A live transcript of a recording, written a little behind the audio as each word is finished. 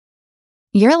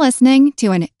You're listening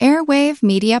to an Airwave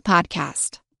Media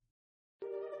Podcast.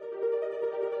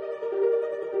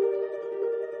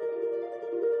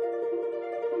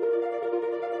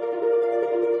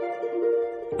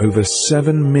 Over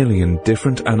 7 million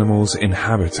different animals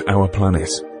inhabit our planet.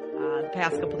 The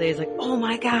past couple days, like, oh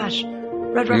my gosh,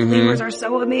 red ruff lemurs are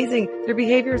so amazing. Their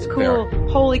behavior is cool.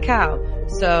 Holy cow.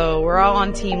 So we're all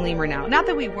on Team Lemur now. Not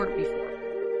that we weren't before.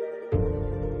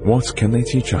 What can they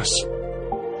teach us?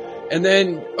 And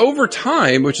then over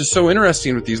time, which is so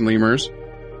interesting with these lemurs,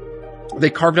 they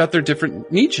carved out their different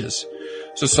niches.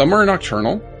 So some are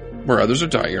nocturnal, where others are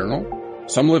diurnal.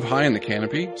 Some live high in the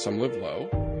canopy, some live low.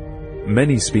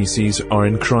 Many species are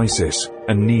in crisis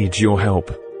and need your help.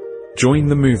 Join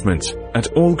the movement at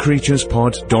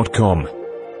allcreaturespod.com.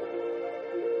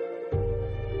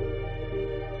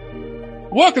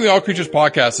 Welcome to the All Creatures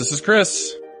Podcast. This is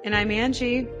Chris. And I'm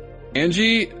Angie.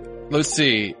 Angie, let's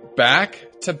see. Back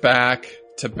to back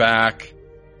to back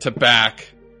to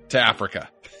back to Africa.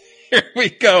 Here we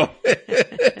go.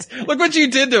 Look what you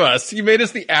did to us. You made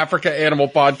us the Africa Animal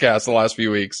Podcast the last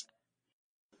few weeks.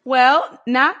 Well,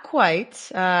 not quite.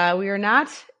 We are not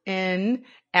in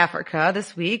Africa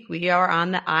this week. We are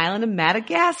on the island of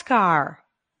Madagascar.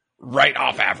 Right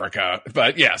off Africa.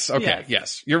 But yes, okay,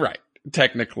 yes, you're right.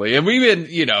 Technically. And we've been,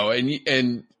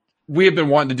 and we have been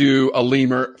wanting to do a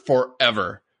lemur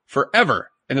forever.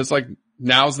 And it's like,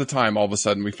 now's the time all of a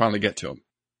sudden we finally get to him.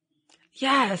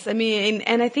 Yes. I mean,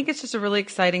 and I think it's just a really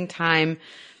exciting time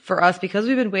for us because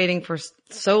we've been waiting for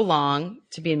so long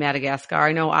to be in Madagascar.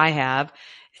 I know I have.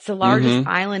 It's the largest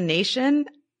island nation.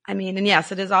 I mean, and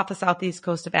yes, it is off the southeast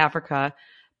coast of Africa,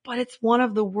 but it's one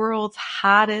of the world's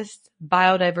hottest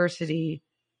biodiversity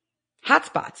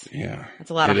hotspots. Yeah. That's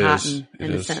a lot of hot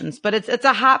in a sentence, but it's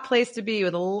a hot place to be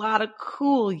with a lot of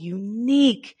cool,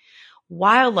 unique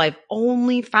wildlife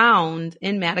only found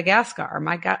in Madagascar.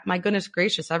 My goodness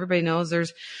gracious. Everybody knows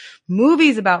there's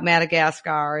movies about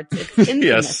Madagascar. It's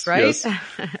infamous, right?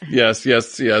 Yes.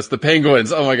 The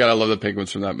penguins. Oh my God. I love the penguins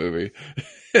from that movie.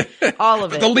 All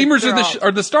of it. The lemurs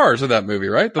are the stars of that movie,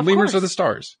 right? The lemurs are the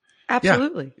stars.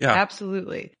 Absolutely. Yeah.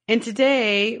 Absolutely. And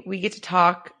today we get to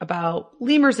talk about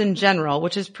lemurs in general,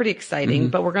 which is pretty exciting,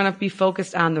 but we're going to be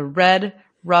focused on the red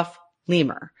ruff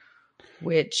lemur,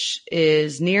 which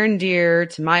is near and dear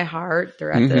to my heart.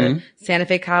 They're at the Santa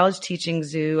Fe College Teaching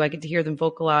Zoo. I get to hear them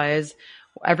vocalize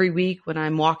every week when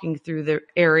I'm walking through the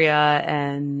area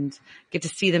and get to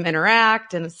see them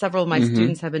interact. And several of my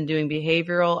students have been doing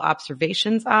behavioral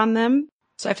observations on them.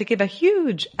 So I have to give a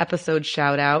huge episode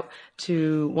shout out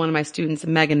to one of my students,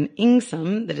 Megan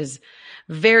Ingsom, that is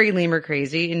very lemur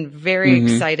crazy and very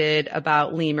excited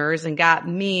about lemurs and got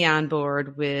me on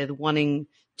board with wanting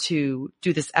to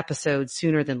do this episode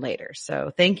sooner than later.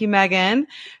 So thank you, Megan,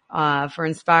 for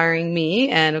inspiring me.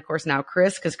 And of course now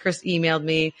Chris, because Chris emailed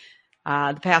me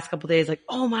the past couple of days, like,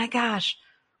 oh my gosh,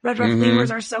 red ruff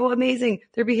lemurs are so amazing.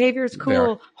 Their behavior is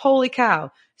cool. Holy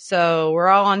cow. So we're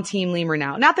all on Team Lemur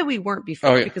now. Not that we weren't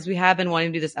before, because we have been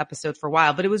wanting to do this episode for a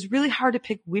while, but it was really hard to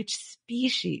pick which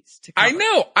species to cover. I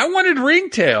know. I wanted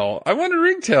ringtail. I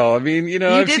mean,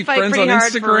 I see friends on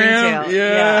Instagram.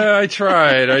 Yeah, I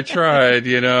tried,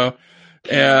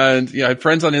 And I had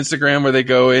friends on Instagram where they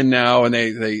go in now and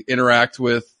they interact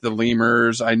with the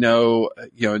lemurs. I know,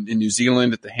 in New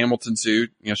Zealand at the Hamilton Zoo,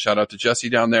 shout out to Jesse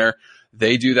down there.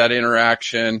 They do that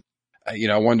interaction.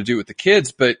 I wanted to do it with the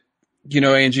kids, but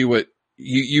Angie, what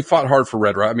you fought hard for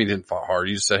red ruff. I mean, you didn't fight hard.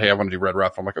 You just said, hey, I want to do red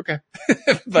ruff. I'm like, okay.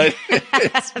 But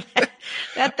that's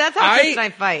how Chris and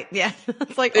I fight. Yeah.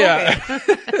 It's like, okay.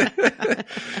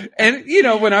 And,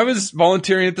 when I was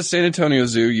volunteering at the San Antonio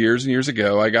Zoo years and years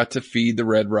ago, I got to feed the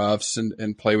red ruffs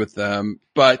and play with them.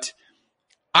 But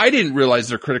I didn't realize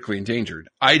they're critically endangered.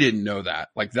 I didn't know that.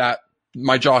 Like that,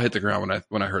 my jaw hit the ground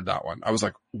when I heard that one. I was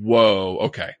like, whoa,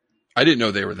 okay. I didn't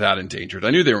know they were that endangered.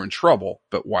 I knew they were in trouble,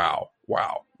 but wow.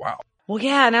 Well,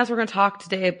 yeah, and as we're going to talk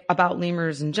today about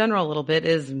lemurs in general a little bit,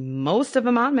 is most of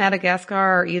them on Madagascar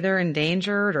are either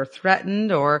endangered or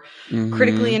threatened or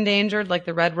critically endangered, like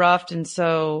the red ruffed, and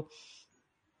so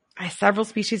several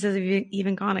species have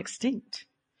even gone extinct.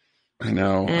 I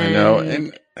know.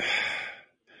 And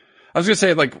I was going to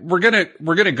say, like, we're going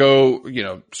to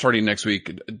go, starting next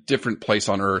week, a different place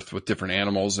on Earth with different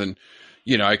animals. And,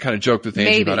 I kind of joked with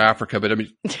Angie about Africa, but I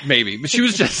mean, maybe, but she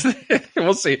was just,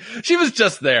 we'll see. She was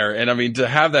just there. And I mean, to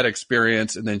have that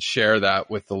experience and then share that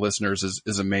with the listeners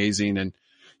is amazing. And,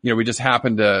 we just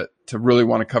happen to really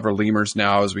want to cover lemurs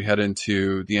now as we head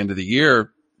into the end of the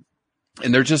year.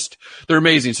 And they're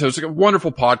amazing. So it's like a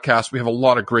wonderful podcast. We have a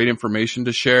lot of great information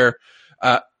to share.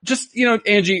 just,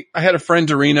 Angie, I had a friend,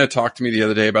 Dorina, talk to me the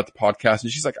other day about the podcast,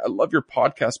 and she's like, I love your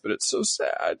podcast, but it's so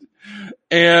sad.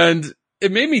 And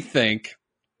it made me think,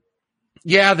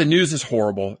 yeah, the news is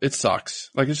horrible. It sucks.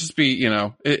 Like, it's just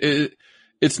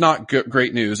it's not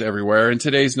great news everywhere, and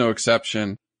today's no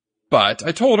exception. But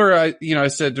I told her, I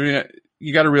said, Dorina,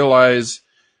 you got to realize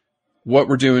what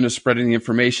we're doing is spreading the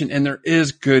information, and there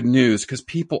is good news because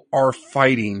people are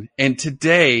fighting. And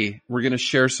today we're going to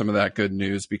share some of that good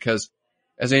news because,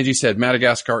 as Angie said,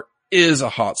 Madagascar is a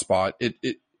hot spot.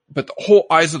 But the whole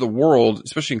eyes of the world,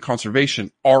 especially in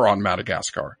conservation, are on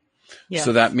Madagascar. Yes.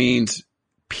 So that means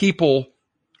people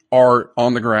are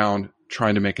on the ground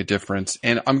trying to make a difference.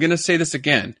 And I'm going to say this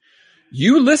again.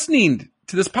 You listening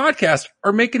to this podcast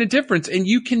are making a difference, and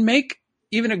you can make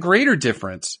even a greater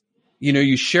difference.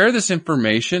 You share this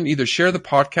information, either share the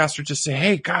podcast or just say,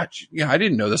 hey, God, I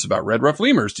didn't know this about red ruff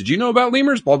lemurs. Did you know about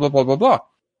lemurs? Blah, blah, blah, blah, blah.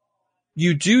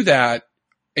 You do that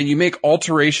and you make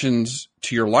alterations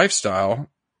to your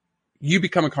lifestyle, you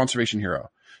become a conservation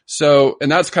hero. So,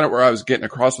 and that's kind of where I was getting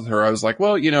across with her. I was like,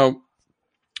 well,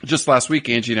 just last week,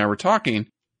 Angie and I were talking,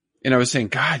 and I was saying,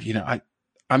 God,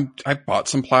 I bought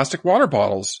some plastic water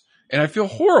bottles and I feel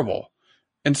horrible.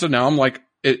 And so now I'm like,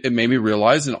 it made me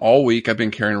realize, and all week I've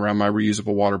been carrying around my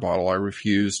reusable water bottle. I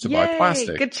refuse to buy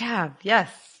plastic. Good job.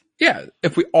 Yes. Yeah.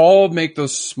 If we all make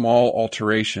those small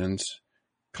alterations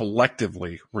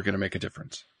collectively, we're going to make a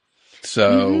difference.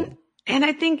 So. And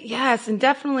I think, yes, and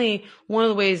definitely one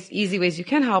of the easy ways you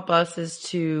can help us is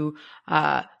to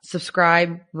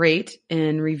subscribe, rate,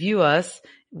 and review us.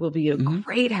 It will be a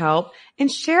great help.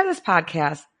 And share this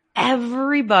podcast.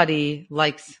 Everybody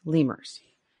likes lemurs.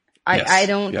 I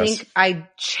don't think I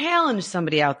challenge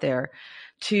somebody out there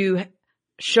to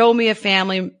show me a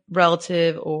family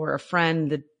relative or a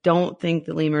friend that don't think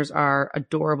that lemurs are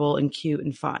adorable and cute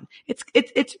and fun.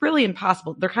 It's really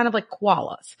impossible. They're kind of like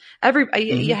koalas.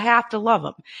 You have to love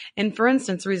them. And for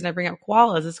instance, the reason I bring up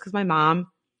koalas is because my mom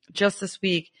just this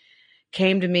week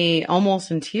came to me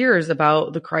almost in tears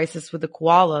about the crisis with the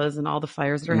koalas and all the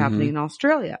fires that are happening in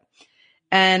Australia.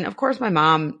 And of course, my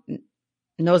mom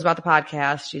knows about the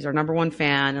podcast. She's our number one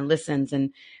fan and listens.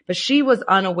 But she was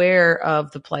unaware of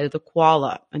the plight of the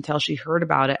koala until she heard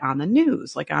about it on the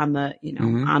news, like on the,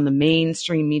 on the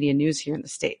mainstream media news here in the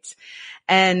States.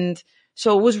 And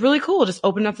so it was really cool. Just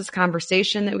opening up this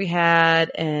conversation that we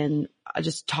had and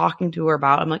just talking to her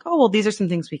about, I'm like, oh, well, these are some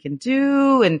things we can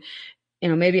do. And,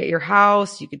 maybe at your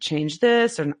house, you could change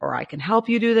this or I can help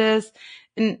you do this.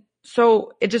 And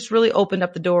so it just really opened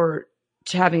up the door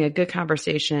to having a good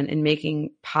conversation and making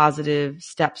positive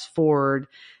steps forward,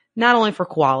 not only for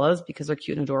koalas because they're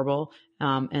cute and adorable,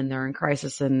 and they're in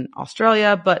crisis in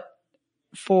Australia, but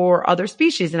for other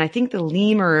species. And I think the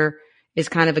lemur is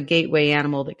kind of a gateway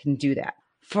animal that can do that.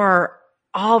 For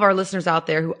all of our listeners out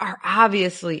there who are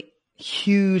obviously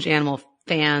huge animal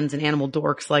fans and animal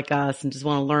dorks like us and just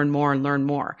want to learn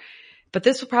more. But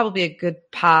this would probably be a good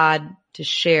pod to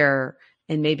share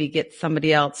and maybe get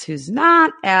somebody else who's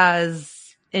not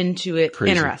as into it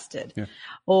interested,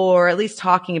 or at least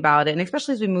talking about it. And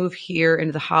especially as we move here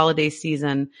into the holiday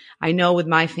season, I know with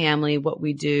my family, what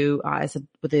we do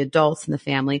with the adults in the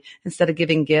family, instead of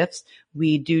giving gifts,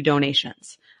 we do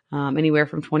donations, anywhere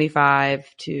from $25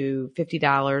 to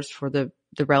 $50 for the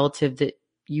relative that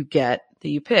you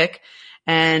pick.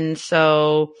 And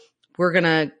so we're going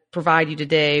to provide you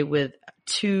today with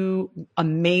 2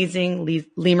 amazing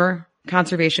lemur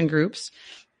conservation groups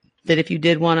that if you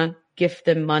did want to gift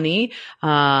them money,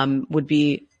 would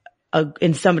be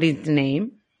in somebody's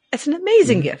name. It's an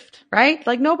amazing gift, right?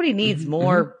 Like nobody needs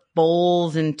more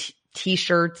bowls and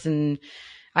t-shirts, and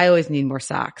I always need more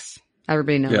socks.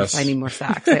 Everybody knows I need more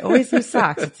socks. I always lose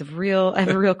socks. I have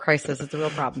a real crisis. It's a real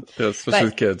problem. Yeah, especially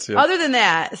with kids. Yeah. Other than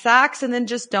that, socks, and then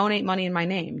just donate money in my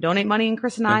name. Donate money in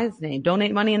Chris and I's name.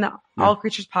 Donate money in the All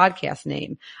Creatures podcast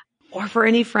name. Or for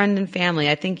any friend and family.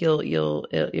 I think you'll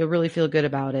really feel good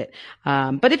about it.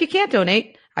 But if you can't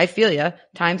donate, I feel you.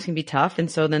 Times can be tough. And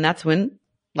so then that's when,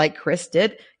 like Chris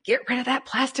did, get rid of that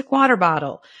plastic water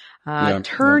bottle.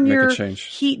 Turn your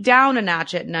heat down a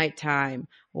notch at nighttime,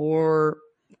 or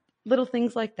little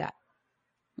things like that.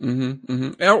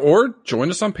 Or join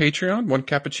us on Patreon, $1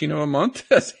 cappuccino a month.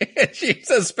 She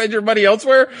says, spend your money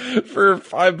elsewhere for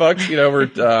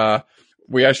 $5.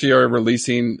 We actually are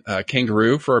releasing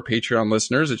kangaroo for our Patreon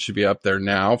listeners. It should be up there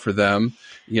now for them.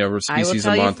 We're species a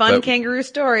month. I will tell you fun kangaroo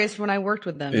stories from when I worked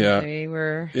with them. Yeah. They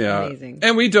were amazing.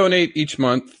 And we donate each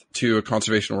month to a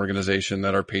conservation organization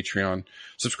that our Patreon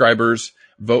subscribers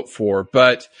vote for.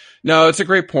 But no, it's a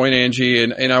great point, Angie.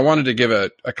 And I wanted to give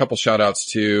a couple shout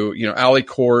outs to, Allie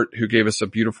Court, who gave us a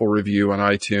beautiful review on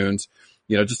iTunes.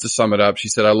 just to sum it up, she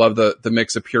said, I love the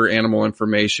mix of pure animal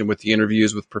information with the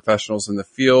interviews with professionals in the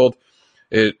field.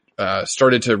 It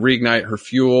started to reignite her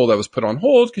fuel that was put on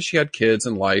hold because she had kids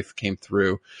and life came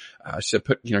through. She said,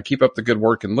 keep up the good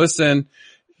work and listen.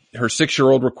 Her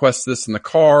 6-year-old requests this in the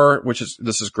car,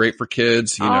 this is great for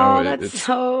kids. That's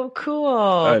so cool.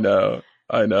 I know.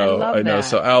 I love that.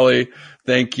 So Allie,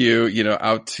 thank you,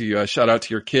 shout out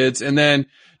to your kids. And then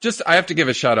I have to give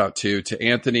a shout out to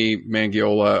Anthony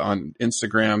Mangiola on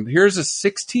Instagram. Here's a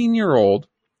 16-year-old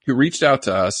who reached out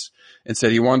to us and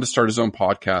said he wanted to start his own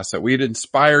podcast, that we had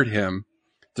inspired him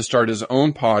to start his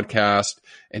own podcast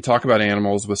and talk about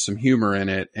animals with some humor in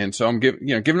it. And so I'm giving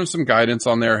him some guidance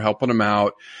on there, helping him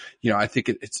out. I think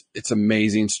it's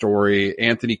amazing story.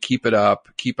 Anthony, keep it up.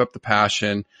 Keep up the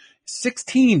passion.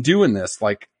 16 doing this,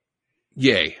 like,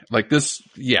 yay. Like this.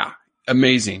 Yeah.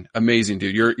 Amazing,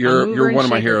 dude. You're one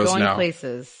of my heroes going now.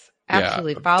 Places.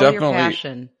 Absolutely. Follow your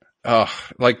passion.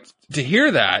 Like to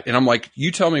hear that. And I'm like,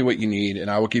 you tell me what you need and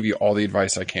I will give you all the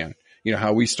advice I can.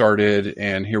 How we started,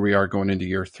 and here we are going into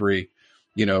year 3,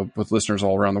 with listeners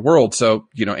all around the world. So,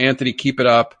 Anthony, keep it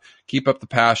up, keep up the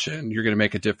passion. You're going to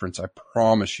make a difference. I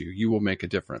promise you will make a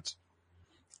difference.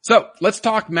 So let's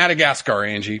talk Madagascar,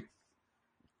 Angie.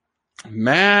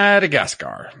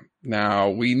 Madagascar. Now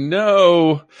we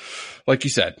know, like you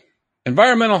said,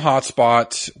 environmental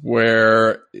hotspot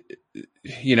where,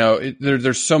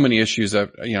 there's so many issues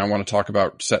that, I want to talk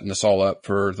about setting this all up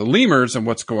for the lemurs and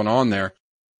what's going on there.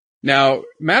 Now,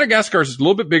 Madagascar is a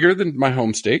little bit bigger than my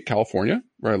home state, California,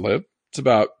 where I live. It's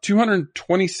about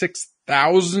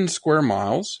 226,000 square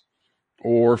miles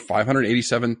or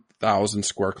 587,000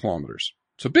 square kilometers.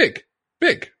 So big,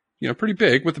 pretty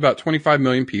big with about 25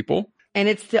 million people. And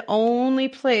it's the only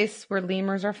place where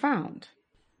lemurs are found.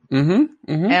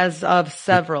 Mm-hmm. As of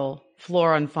several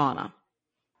flora and fauna.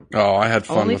 Oh, I had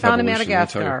fun only with found in evolution,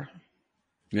 Madagascar.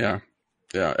 Yeah.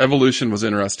 Evolution was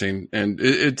interesting, and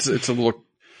it's a little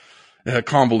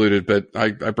convoluted, but I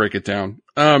break it down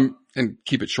and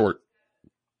keep it short.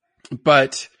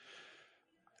 But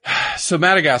so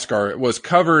Madagascar was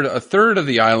covered, a third of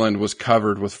the island was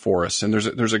covered with forests, and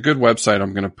there's a good website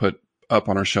I'm going to put up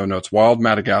on our show notes,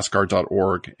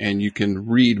 wildmadagascar.org, and you can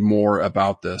read more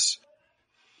about this.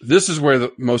 This is where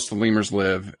most of the lemurs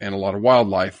live and a lot of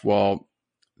wildlife. Well,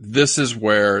 this is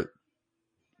where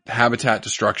habitat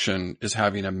destruction is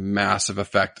having a massive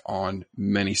effect on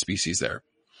many species there.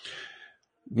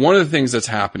 One of the things that's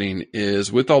happening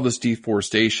is with all this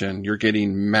deforestation, you're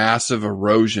getting massive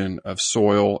erosion of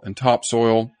soil and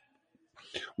topsoil,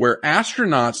 where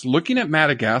astronauts looking at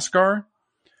Madagascar,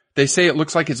 they say it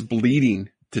looks like it's bleeding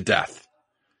to death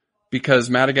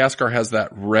because Madagascar has that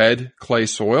red clay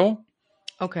soil.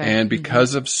 Okay. And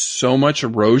because of so much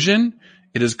erosion,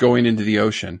 it is going into the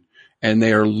ocean and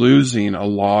they are losing a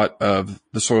lot of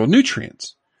the soil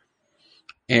nutrients.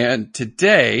 And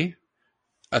today,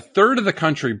 a third of the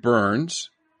country burns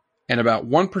and about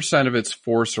 1% of its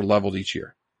forests are leveled each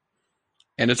year.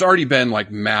 And it's already been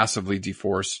like massively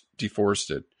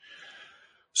deforested.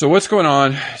 So what's going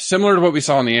on? Similar to what we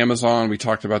saw in the Amazon, we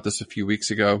talked about this a few weeks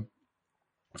ago.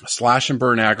 Slash and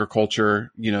burn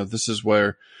agriculture. This is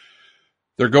where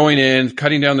they're going in,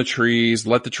 cutting down the trees,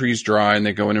 let the trees dry, and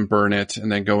they go in and burn it,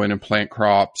 and then go in and plant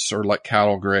crops or let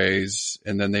cattle graze,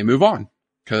 and then they move on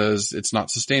because it's not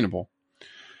sustainable.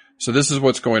 So this is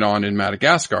what's going on in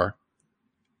Madagascar.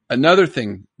 Another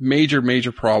thing,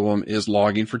 major problem is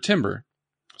logging for timber.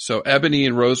 So ebony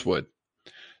and rosewood.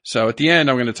 So at the end,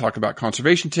 I'm going to talk about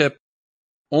conservation tip,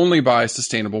 only buy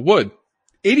sustainable wood.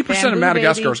 80% of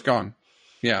Madagascar is gone.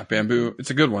 Yeah, bamboo. It's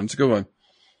a good one.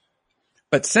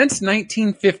 But since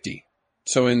 1950,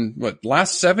 so in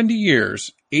last 70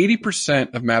 years,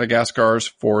 80% of Madagascar's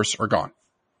forests are gone.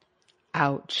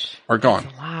 Ouch. Are gone.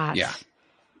 That's a lot.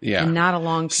 Yeah. And not a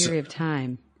long period of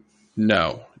time.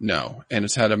 No. And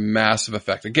it's had a massive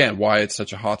effect. Again, why it's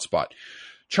such a hot spot.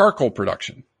 Charcoal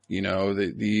production.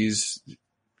 These,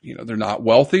 they're not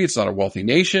wealthy. It's not a wealthy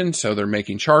nation. So they're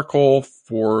making charcoal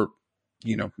for,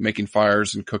 making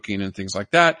fires and cooking and things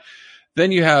like that.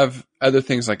 Then you have other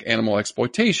things like animal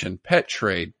exploitation, pet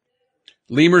trade.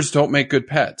 Lemurs don't make good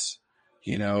pets,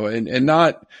 and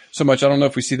not so much. I don't know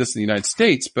if we see this in the United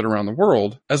States, but around the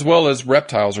world, as well as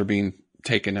reptiles are being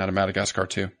taken out of Madagascar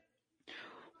too.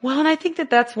 Well, and I think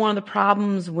that's one of the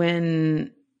problems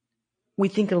when we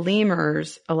think of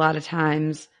lemurs. A lot of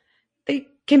times they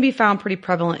can be found pretty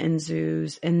prevalent in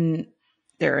zoos and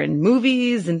they're in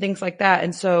movies and things like that.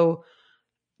 And so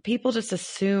people just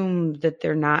assume that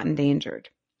they're not endangered,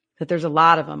 that there's a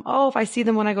lot of them. Oh, if I see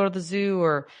them when I go to the zoo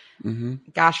or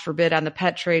gosh forbid on the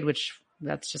pet trade, which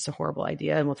that's just a horrible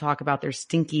idea. And we'll talk about their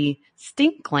stinky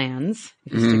stink glands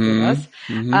if you stick with us.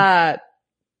 Mm-hmm.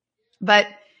 But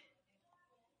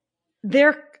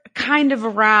they're kind of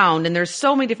around, and there's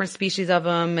so many different species of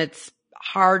them. It's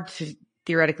hard to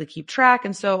theoretically keep track.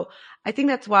 And so I think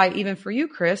that's why even for you,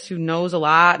 Chris, who knows a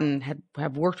lot and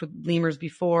have worked with lemurs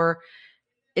before,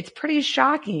 it's pretty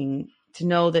shocking to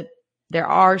know that there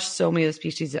are so many of the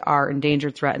species that are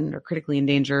endangered, threatened, or critically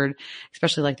endangered,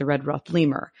 especially like the red-ruffed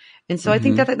lemur. And so I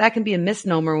think that can be a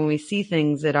misnomer when we see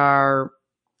things that are,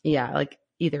 like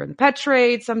either in the pet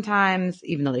trade sometimes,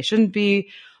 even though they shouldn't be,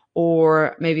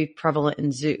 or maybe prevalent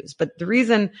in zoos. But the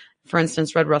reason, for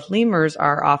instance, red-ruffed lemurs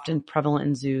are often prevalent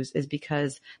in zoos is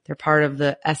because they're part of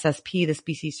the SSP, the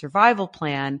Species Survival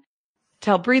Plan,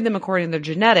 to help breed them according to their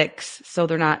genetics, so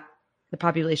the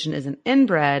population isn't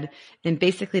inbred, and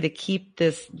basically to keep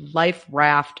this life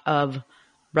raft of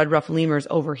red-ruffed lemurs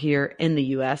over here in the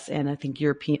U.S. and I think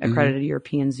accredited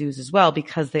European zoos as well,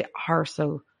 because they are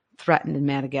so threatened in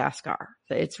Madagascar.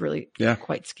 It's really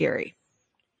quite scary.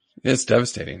 It's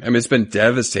devastating. I mean, it's been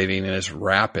devastating and it's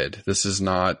rapid. This is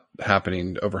not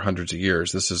happening over hundreds of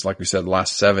years. This is, like we said, the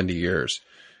last 70 years.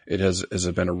 It has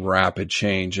been a rapid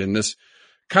change. And this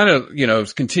kind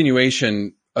of,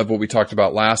 continuation of what we talked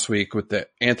about last week with the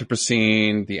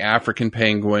Anthropocene, the African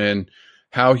penguin,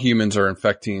 how humans are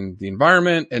infecting the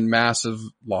environment, and massive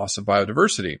loss of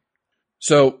biodiversity.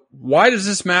 So why does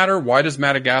this matter? Why does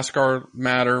Madagascar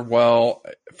matter? Well,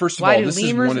 first of all, this is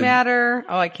lemurs matter?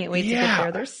 Oh, I can't wait to get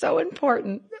there. They're so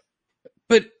important.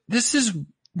 But this is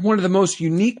one of the most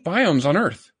unique biomes on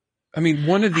Earth. I mean,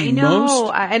 one of the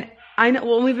most. I know.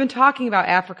 Well, we've been talking about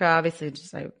Africa. Obviously,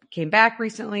 I came back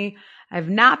recently. I've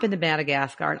not been to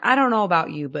Madagascar, and I don't know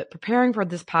about you, but preparing for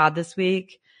this pod this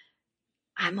week,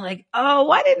 I'm like, oh,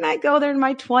 why didn't I go there in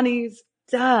my 20s?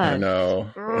 Duh. I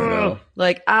know.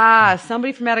 Like,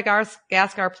 somebody from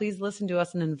Madagascar, please listen to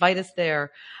us and invite us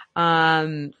there.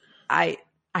 I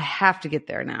have to get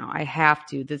there now. I have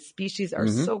to. The species are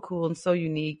so cool and so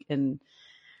unique, and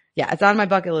it's on my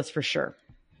bucket list for sure.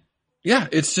 Yeah,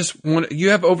 it's just you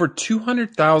have over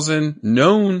 200,000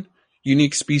 known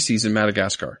unique species in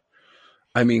Madagascar.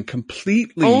 I mean,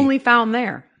 completely only found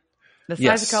there. The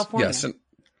size of California.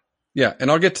 Yes. And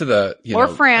I'll get to the, or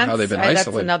France. How they've been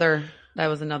isolated. That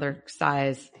was another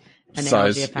size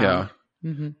analogy I found. Yeah.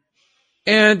 Mm-hmm.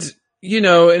 And,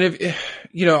 and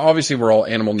if, obviously we're all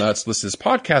animal nuts listening to this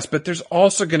podcast, but there's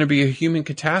also going to be a human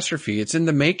catastrophe. It's in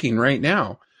the making right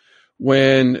now.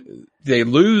 When they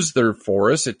lose their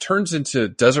forests, it turns into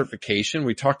desertification.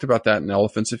 We talked about that in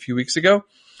elephants a few weeks ago.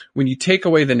 When you take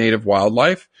away the native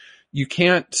wildlife, you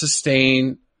can't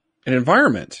sustain an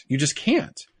environment. You just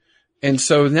can't. And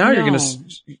so now you're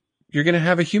going to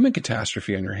have a human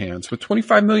catastrophe on your hands with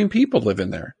 25 million people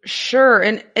living there. Sure.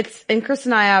 And Chris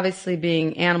and I, obviously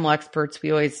being animal experts,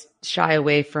 we always shy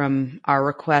away from our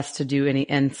request to do any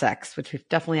insects, which we've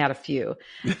definitely had a few.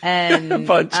 And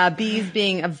bees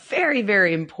being a very,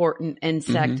 very important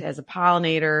insect as a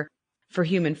pollinator for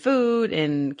human food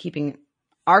and keeping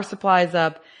our supplies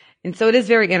up. And so it is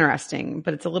very interesting,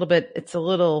 but it's a little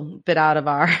bit out of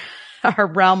our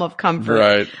realm of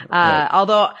comfort. Right.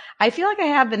 Although I feel like I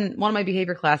have been, one of my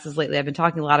behavior classes lately, I've been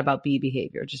talking a lot about bee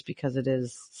behavior just because it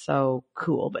is so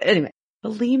cool. But anyway, the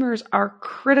lemurs are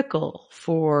critical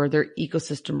for their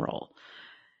ecosystem role.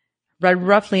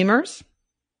 Red-ruffed lemurs,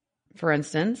 for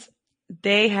instance,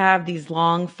 they have these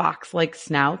long fox-like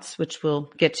snouts, which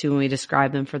we'll get to when we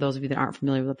describe them for those of you that aren't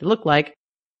familiar with what they look like.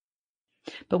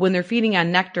 But when they're feeding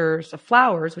on nectars of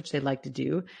flowers, which they like to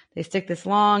do, they stick this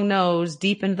long nose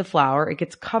deep into the flower. It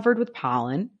gets covered with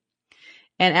pollen.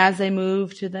 And as they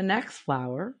move to the next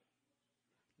flower,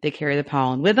 they carry the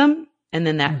pollen with them. And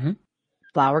then that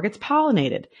flower gets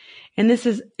pollinated. And this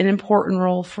is an important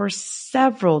role for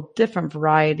several different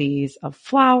varieties of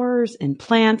flowers and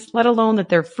plants, let alone that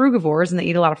they're frugivores and they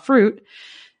eat a lot of fruit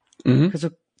because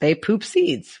they poop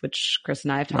seeds, which Chris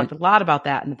and I have talked a lot about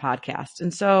that in the podcast.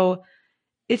 And so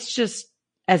it's just,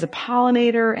 as a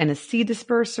pollinator and a seed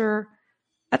disperser,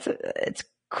 it's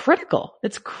critical.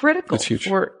 It's critical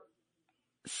for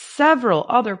several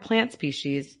other plant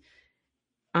species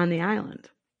on the island.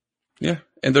 Yeah.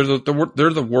 And they're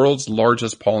the world's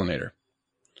largest pollinator.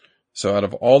 So out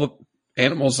of all the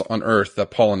animals on Earth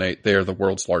that pollinate, they are the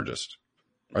world's largest,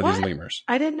 are these lemurs.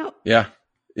 I didn't know. Yeah.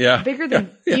 Yeah. Bigger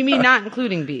than, you mean not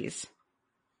including bees?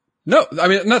 No, I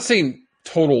mean, I'm not saying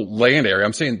total land area.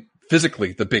 I'm saying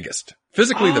physically the biggest.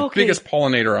 Biggest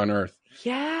pollinator on Earth.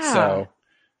 Yeah. So,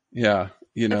 yeah,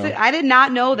 I did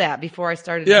not know that before I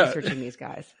started researching these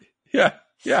guys. Yeah.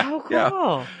 So cool.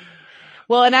 Yeah.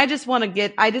 Well, and I just want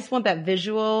that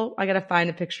visual. I got to find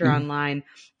a picture online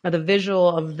of the visual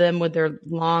of them with their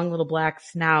long little black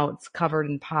snouts covered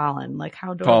in pollen. Like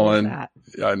how adorable is that?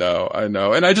 I know.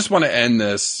 And I just want to end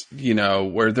this,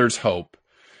 where there's hope.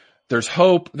 There's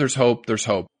hope.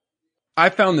 I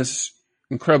found this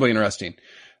incredibly interesting.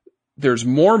 There's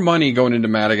more money going into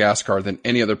Madagascar than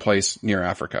any other place near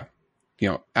Africa,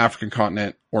 African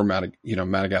continent or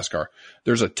Madagascar.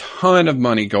 There's a ton of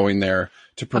money going there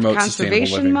to promote sustainable living.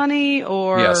 Conservation money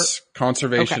or? Yes,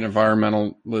 conservation,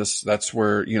 environmentalists. That's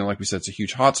where, like we said, it's a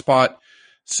huge hotspot.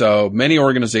 So many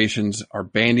organizations are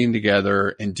banding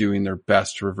together and doing their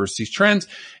best to reverse these trends.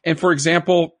 And for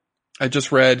example, I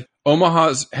just read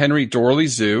Omaha's Henry Dorley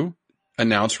Zoo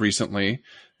announced recently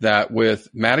that with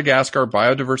Madagascar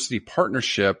Biodiversity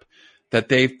Partnership that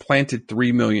they've planted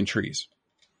 3 million trees.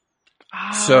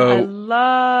 So I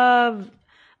love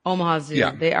Omaha Zoo.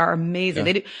 Yeah. They are amazing.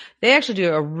 Yeah. They actually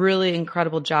do a really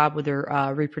incredible job with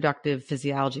their reproductive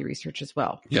physiology research as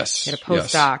well. Yes. They had a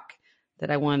postdoc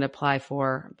that I wanted to apply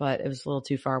for, but it was a little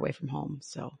too far away from home.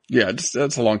 So yeah,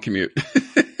 that's a long commute.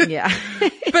 Yeah.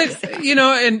 But,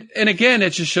 and again,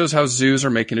 it just shows how zoos are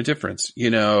making a difference.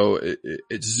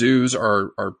 Zoos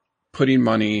are putting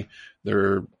money,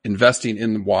 they're investing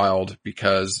in the wild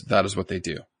because that is what they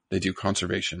do. They do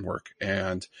conservation work.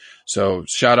 And so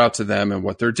shout out to them and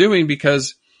what they're doing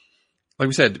because like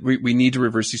we said, we need to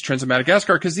reverse these trends in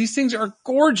Madagascar because these things are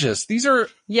gorgeous. These are.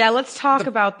 Yeah. Let's talk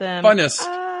about them. Funnest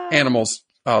animals.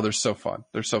 Oh, they're so fun.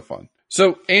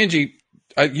 So Angie,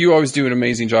 you always do an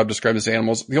amazing job describing these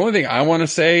animals. The only thing I want to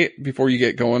say before you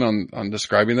get going on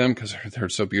describing them, because they're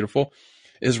so beautiful,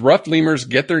 is ruffed lemurs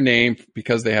get their name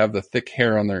because they have the thick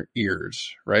hair on their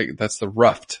ears, right? That's the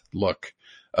ruffed look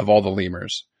of all the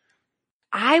lemurs.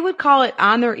 I would call it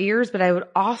on their ears, but I would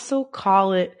also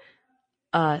call it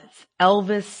Elvis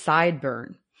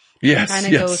sideburn. Yes, it kind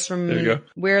of goes from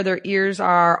where their ears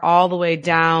are all the way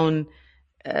down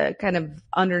kind of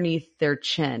underneath their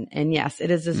chin. And yes,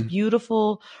 it is this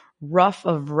beautiful ruff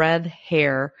of red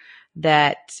hair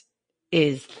that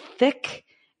is thick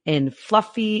and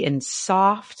fluffy and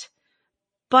soft,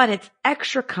 but it's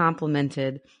extra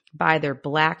complemented by their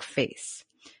black face.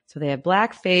 So they have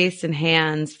black face and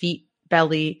hands, feet,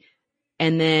 belly,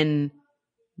 and then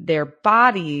their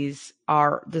bodies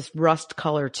are this rust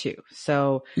color too.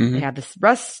 So they have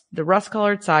the rust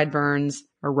colored sideburns,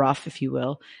 or ruff, if you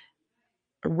will,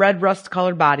 a red rust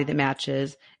colored body that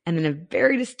matches, and then a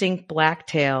very distinct black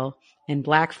tail and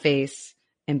black face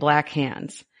and black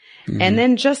hands. And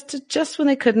then just when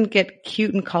they couldn't get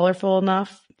cute and colorful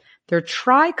enough, they're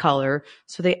tricolor.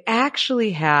 So they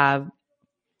actually have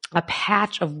a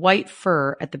patch of white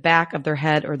fur at the back of their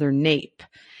head or their nape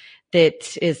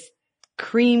that is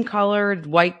cream colored,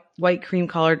 white cream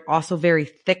colored, also very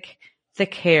thick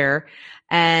hair.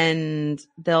 And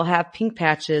they'll have pink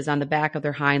patches on the back of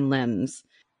their hind limbs.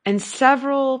 And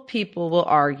several people will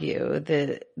argue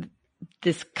that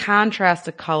this contrast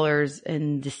of colors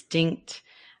and distinct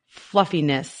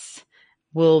fluffiness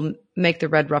will make the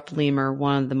red ruffed lemur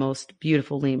one of the most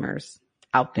beautiful lemurs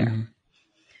out there.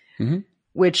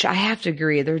 Which I have to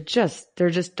agree, they're just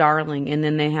darling. And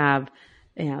then they have,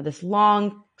 this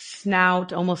long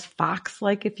snout, almost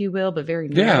fox-like, if you will, but very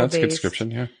narrow that's a good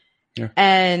description. Yeah.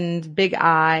 And big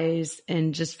eyes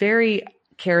and just very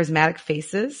charismatic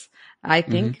faces. I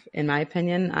think, in my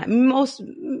opinion,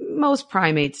 most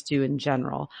primates do in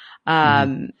general.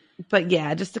 But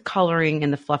yeah, just the coloring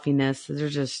and the fluffiness, they're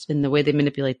just in the way they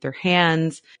manipulate their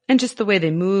hands and just the way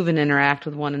they move and interact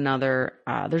with one another.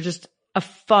 They're just a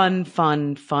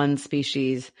fun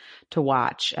species to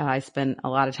watch. I spent a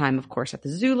lot of time, of course, at the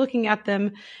zoo looking at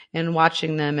them and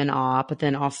watching them in awe, but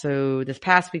then also this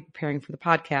past week preparing for the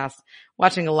podcast,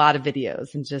 watching a lot of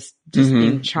videos and just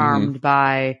being charmed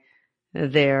by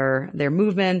their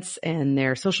movements and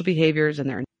their social behaviors and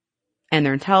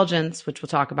their intelligence, which we'll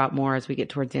talk about more as we get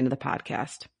towards the end of the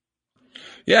podcast.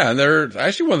 Yeah. And they're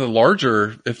actually one of the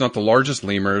larger, if not the largest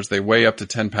lemurs. They weigh up to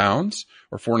 10 pounds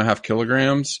or 4.5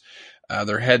 kilograms.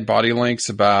 Their head body length's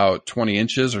about 20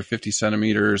 inches or 50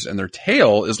 centimeters, and their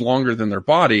tail is longer than their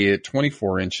body at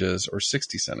 24 inches or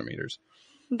 60 centimeters.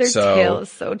 Their tail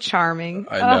is so charming.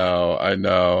 I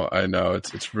know.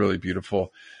 It's really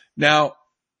beautiful. Now,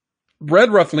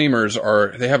 red ruffed lemurs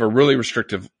they have a really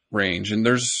restrictive range, and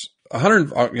there's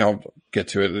 100, I'll get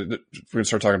to it. We're going to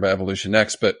start talking about evolution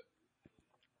next, but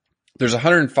there's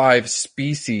 105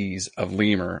 species of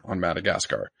lemur on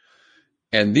Madagascar.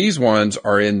 And these ones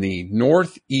are in the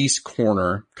northeast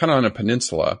corner, kind of on a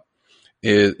peninsula.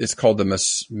 It's called the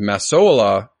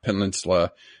Masoala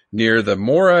Peninsula near the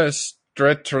Mora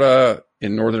Stretta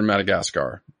in northern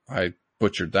Madagascar. I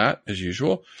butchered that as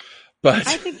usual, but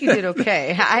I think you did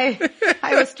okay.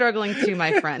 I was struggling too,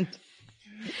 my friend.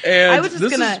 And I was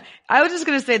just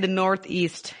gonna say the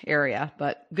northeast area,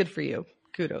 but good for you.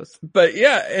 Kudos. But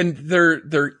yeah, and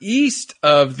they're east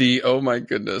of the, oh my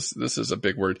goodness, this is a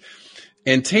big word,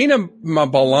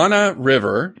 Antana-Mabalana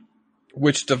River,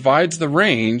 which divides the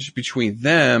range between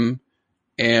them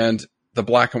and the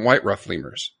black and white rough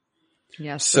lemurs.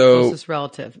 Yes, so the closest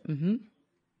relative. Mm-hmm.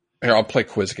 Here, I'll play a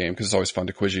quiz game because it's always fun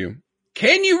to quiz you.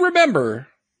 Can you remember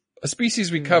a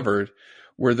species we covered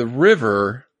where the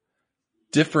river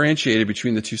differentiated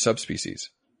between the two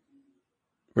subspecies?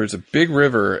 Where it's a big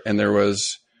river and there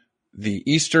was the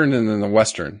eastern and then the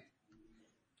western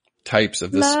types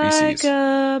of this species. Like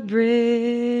a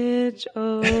bridge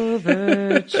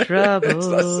over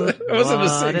troubled it wasn't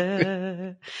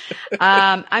water.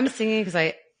 I'm singing because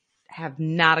I have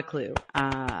not a clue.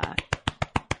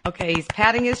 Okay, he's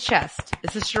patting his chest.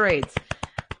 This is charades.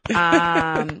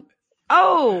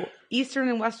 Eastern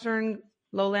and western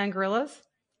lowland gorillas.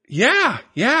 Yeah.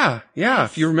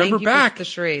 If you remember back, the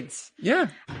charades. Yeah.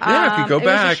 If you go back, it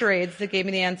was the charades that gave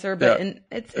me the answer, but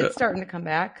it's starting to come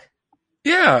back.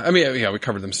 Yeah, I mean, we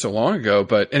covered them so long ago,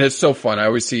 and it's so fun. I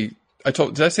always see.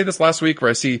 Did I say this last week? Where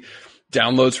I see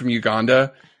downloads from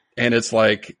Uganda, and it's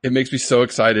like it makes me so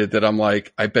excited that I'm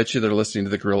like, I bet you they're listening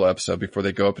to the gorilla episode before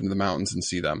they go up into the mountains and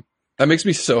see them. That makes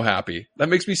me so happy. I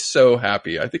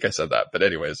think I said that, but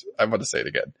anyways, I want to say it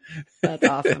again. That's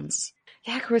awesome.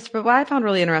 Yeah, Chris, but what I found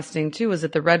really interesting too was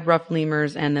that the red ruffed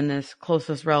lemurs and then this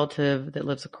closest relative that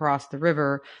lives across the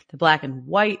river, the black and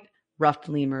white ruffed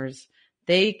lemurs,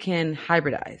 they can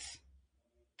hybridize.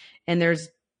 And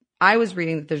I was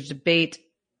reading that there's debate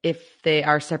if they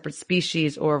are separate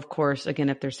species or, of course, again,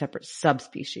 if they're separate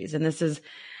subspecies. And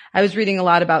I was reading a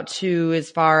lot about too,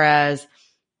 as far as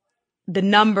the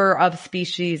number of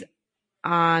species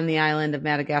on the island of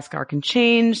Madagascar can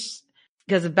change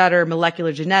because of better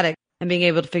molecular genetics and being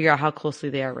able to figure out how closely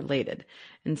they are related.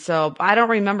 And so I don't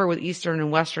remember with eastern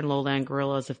and western lowland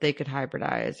gorillas if they could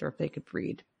hybridize or if they could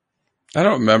breed. I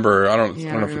don't remember. I don't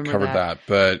know if we covered that,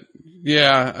 but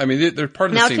yeah, I mean, they're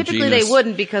part of the same genus. Now, typically they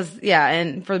wouldn't because,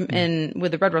 and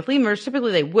with the red ruffed lemurs,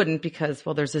 typically they wouldn't because,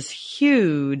 well, there's this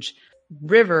huge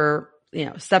river,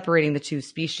 separating the two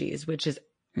species, which is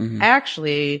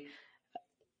actually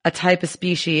a type of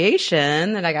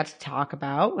speciation that I got to talk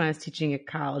about when I was teaching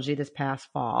ecology this past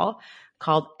fall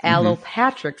called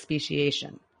allopatric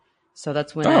speciation. So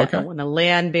that's when when a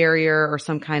land barrier or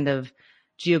some kind of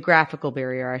geographical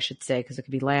barrier, I should say, because it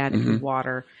could be land, it could be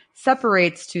water,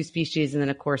 separates two species, and then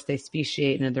of course they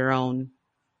speciate into their own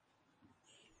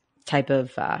type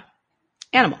of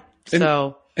animal.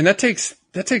 And that takes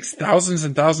thousands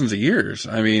and thousands of years.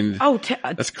 I mean,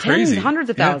 that's crazy. Hundreds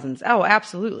of thousands. Oh,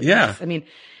 absolutely. Yeah. Yes. I mean,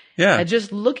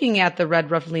 just looking at the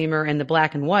red ruffed lemur and the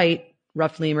black and white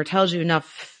ruffed lemur tells you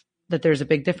enough that there's a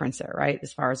big difference there, right?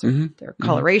 As far as their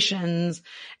colorations.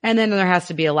 And then there has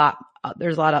to be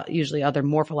there's a lot of usually other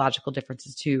morphological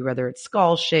differences too, whether it's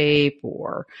skull shape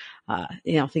or,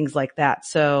 things like that.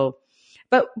 So,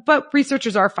 but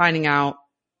researchers are finding out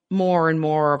more and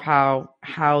more of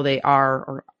how they are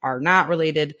or are not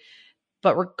related.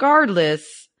 But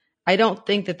regardless, I don't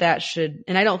think that should,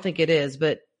 and I don't think it is,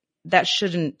 but that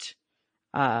shouldn't,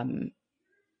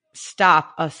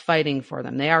 stop us fighting for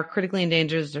them. They are critically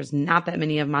endangered. There's not that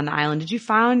many of them on the island. Did you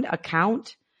find a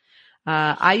count?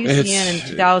 IUCN in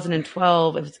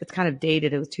 2012, it's kind of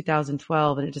dated. It was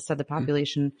 2012 and it just said the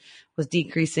population was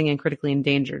decreasing and critically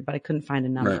endangered, but I couldn't find a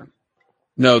number. Right.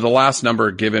 No, the last number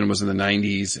given was in the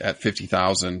 90s at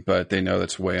 50,000, but they know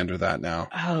that's way under that now.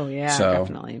 Oh yeah,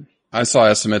 definitely. I saw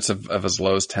estimates of as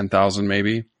low as 10,000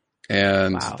 maybe.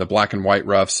 And the black and white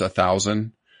roughs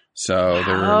 1,000. So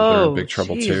they're in big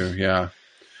trouble too. Yeah.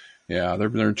 Yeah. They're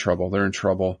in trouble. They're in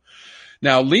trouble.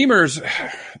 Now lemurs,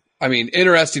 I mean,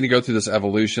 interesting to go through this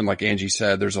evolution. Like Angie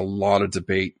said, there's a lot of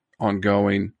debate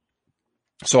ongoing.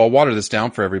 So I'll water this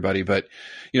down for everybody, but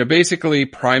basically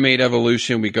primate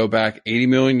evolution, we go back 80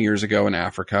 million years ago in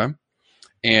Africa,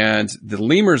 and the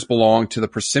lemurs belong to the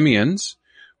prosimians,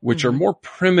 which are more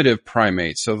primitive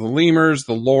primates. So the lemurs,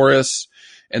 the loris,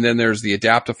 and then there's the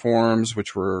adaptiforms,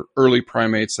 which were early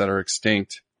primates that are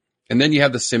extinct. And then you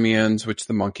have the simians, which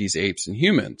the monkeys, apes, and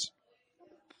humans.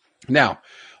 Now,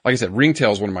 like I said,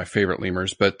 ringtail is one of my favorite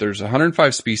lemurs, but there's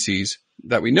 105 species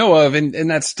that we know of, and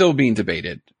that's still being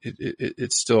debated.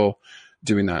 It's still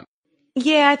doing that.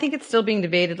 Yeah, I think it's still being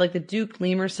debated. Like the Duke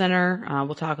Lemur Center,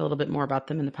 we'll talk a little bit more about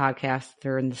them in the podcast.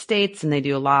 They're in the States, and they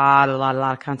do a lot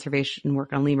of conservation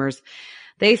work on lemurs.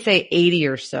 They say 80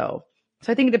 or so.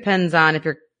 So I think it depends on if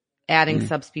you're adding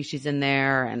subspecies in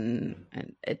there, and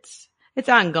It's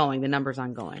ongoing. The number's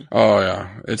ongoing. Oh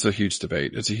yeah. It's a huge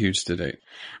debate.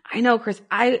 I know, Chris.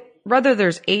 Whether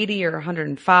there's 80 or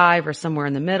 105 or somewhere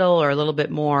in the middle or a little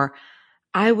bit more,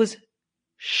 I was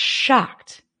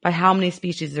shocked by how many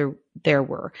species there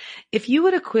were. If you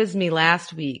would have quizzed me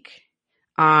last week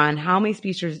on how many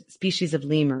species of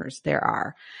lemurs there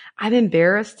are, I'm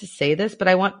embarrassed to say this, but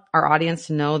I want our audience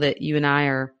to know that you and I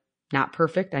are not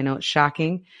perfect. I know it's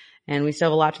shocking and we still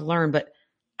have a lot to learn, but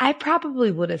I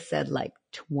probably would have said like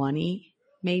 20,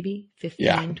 maybe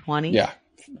 15, 20. Yeah.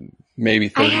 Maybe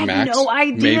 30 max. I had no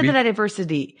idea maybe. that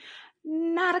diversity.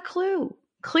 Not a clue.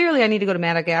 Clearly I need to go to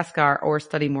Madagascar or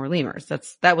study more lemurs.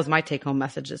 That was my take home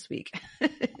message this week.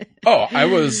 Oh, I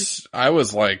was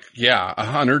like,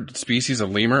 100 species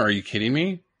of lemur. Are you kidding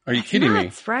me?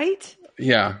 Nuts, right?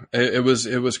 Yeah. It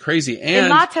was crazy.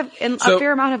 And a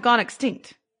fair amount have gone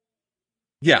extinct.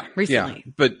 Yeah. Recently.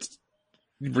 Yeah, but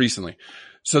recently.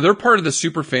 So they're part of the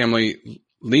superfamily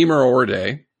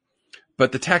Lemuridae,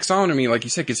 but the taxonomy, like you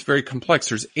said, gets very complex.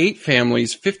 There's 8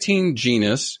 families, 15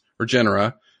 genus or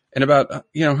genera, and about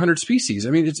 100 species.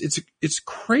 I mean, it's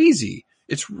crazy.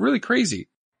 It's really crazy.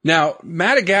 Now,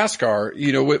 Madagascar,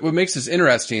 what makes this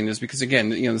interesting is because again,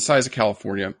 the size of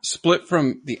California split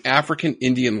from the African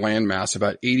Indian landmass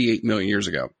about 88 million years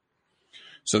ago.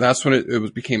 So that's when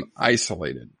it became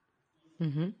isolated.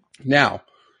 Mm-hmm. Now,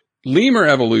 lemur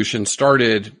evolution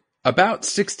started about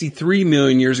 63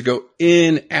 million years ago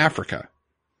in Africa.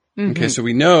 Mm-hmm. Okay. So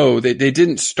we know that they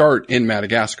didn't start in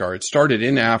Madagascar. It started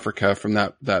in Africa from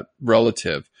that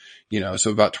relative,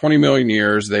 so about 20 million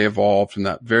years they evolved from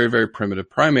that very, very primitive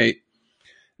primate.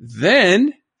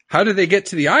 Then how did they get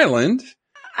to the island?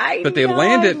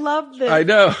 Landed. I love this. I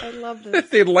know. I love this.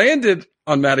 They landed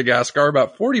on Madagascar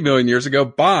about 40 million years ago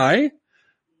by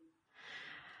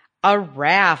a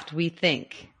raft, we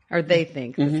think, or they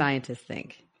think, the scientists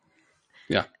think.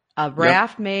 Yeah. A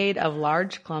raft made of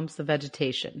large clumps of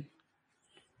vegetation.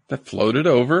 That floated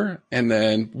over and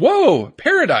then, whoa,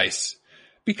 paradise.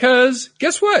 Because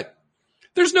guess what?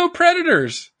 There's no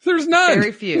predators. There's none.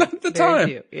 Very few. Not at the time.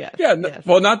 Few. Yes. Yeah. Yes.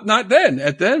 Well, not then.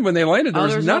 Then when they landed, there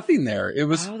was nothing there. It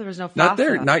was there was no fossa. Not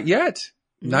there. Not yet.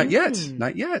 Not yet.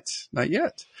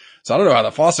 So I don't know how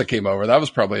the fossa came over. That was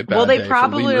probably a bad day. Well, they for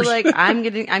probably are lemurs. like, I'm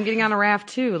getting on a raft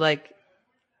too. Like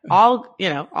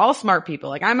all smart people.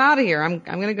 Like I'm out of here. I'm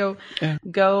going to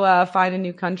go find a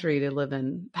new country to live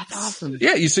in. That's awesome.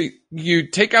 Yeah. You see, you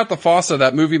take out the fossa,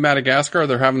 that movie Madagascar,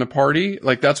 they're having a party.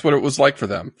 Like that's what it was like for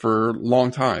them for a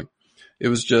long time. It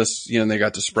was just, they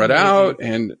got to spread out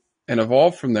and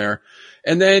evolve from there.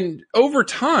 And then over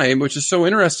time, which is so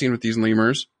interesting with these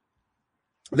lemurs,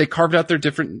 they carved out their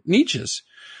different niches.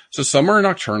 So some are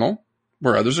nocturnal,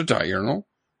 where others are diurnal.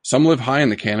 Some live high in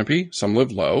the canopy, some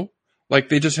live low. Like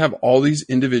they just have all these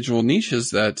individual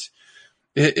niches that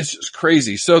it's just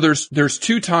crazy. So there's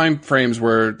 2 time frames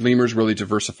where lemurs really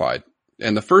diversified.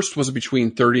 And the first was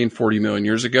between 30 and 40 million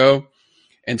years ago.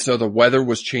 And so the weather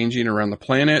was changing around the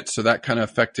planet. So that kind of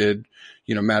affected,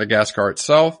 Madagascar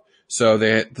itself. So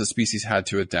the species had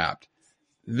to adapt.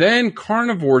 Then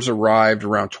carnivores arrived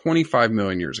around 25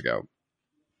 million years ago.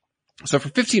 So for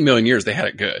 15 million years, they had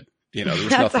it good. There was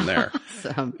nothing there.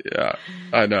 Awesome. Yeah,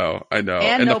 I know. And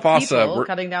no the fossa people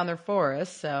cutting down their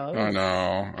forests. So I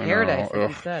know. Paradise, like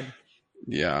you said.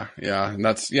 Yeah. And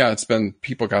it's been,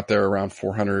 people got there around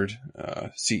 400,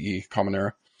 CE, Common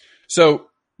Era. So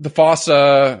the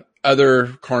fossa, other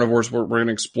carnivores, we're going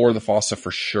to explore the fossa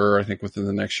for sure. I think within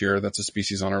the next year, that's a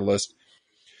species on our list.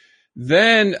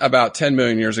 Then about 10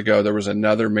 million years ago, there was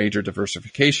another major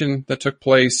diversification that took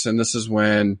place. And this is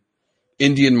when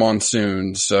Indian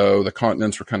monsoons. So the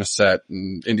continents were kind of set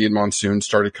and Indian monsoons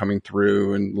started coming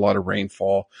through and a lot of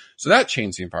rainfall. So that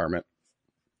changed the environment.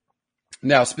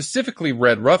 Now, specifically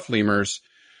red ruff lemurs.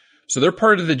 So they're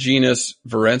part of the genus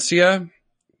Varencia.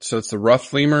 So it's the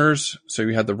ruff lemurs. So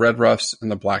you had the red ruffs and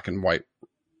the black and white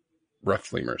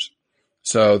ruff lemurs.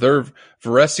 So they're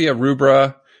Varencia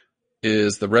rubra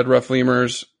is the red ruff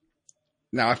lemurs.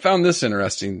 Now I found this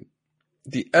interesting.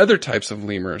 The other types of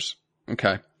lemurs.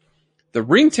 Okay. The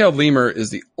ring-tailed lemur is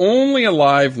the only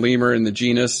alive lemur in the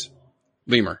genus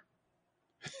lemur.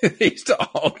 They used to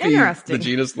all be the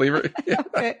genus lemur.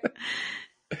 Okay.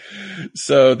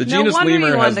 So the genus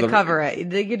lemur has to cover it.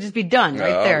 They could just be done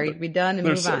right there. You'd be done and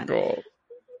move on. Cool.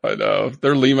 I know.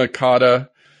 They're Lima cauda.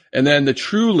 And then the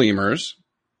true lemurs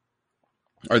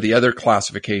are the other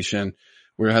classification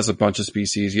where it has a bunch of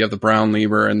species. You have the brown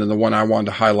lemur, and then the one I wanted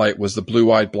to highlight was the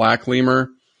blue-eyed black lemur.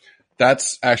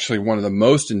 That's actually one of the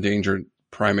most endangered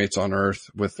primates on Earth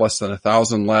with less than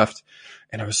 1,000 left.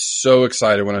 And I was so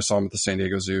excited when I saw him at the San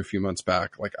Diego Zoo a few months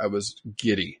back. Like I was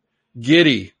giddy.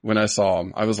 giddy when I saw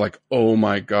them. I was like, oh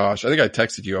my gosh. I think I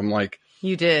texted you. I'm like,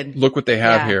 you did. Look what they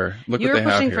have here. Look you what they have here. You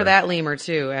were pushing for that lemur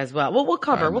too, as well. We'll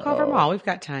cover them all. We've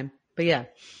got time, but yeah.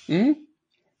 Mm-hmm.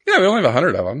 Yeah, we only have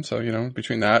 100 of them. So,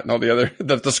 between that and all the other,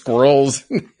 the squirrels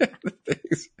and the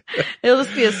things. It'll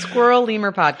just be a squirrel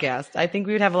lemur podcast. I think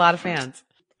we would have a lot of fans.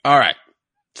 All right.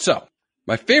 So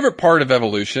my favorite part of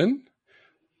evolution,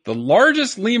 the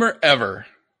largest lemur ever,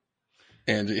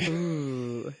 Angie.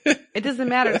 Ooh. It doesn't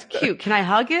matter. It's cute. Can I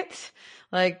hug it?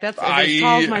 Like that's as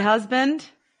tall as my husband?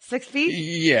 6 feet?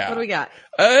 Yeah. What do we got?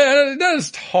 Not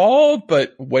as tall,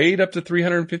 but weighed up to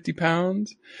 350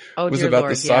 pounds. Oh, was dear about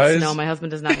Lord. the size. Yes. No, my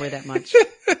husband does not weigh that much.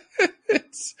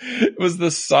 It was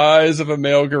the size of a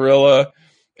male gorilla.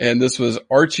 And this was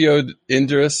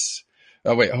Archaeoindris.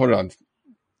 Oh, wait, hold on.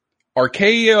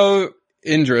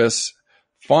 Archaeoindris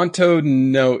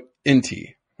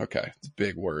fontonointi. Okay. It's a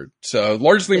big word. So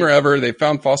largest lemur ever. They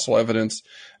found fossil evidence,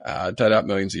 died out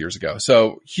millions of years ago.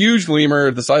 So huge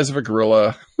lemur, the size of a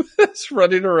gorilla. It's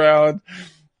running around,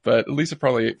 but at least it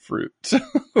probably ate fruit. So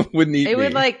wouldn't eat me. It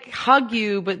would like hug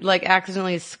you, but like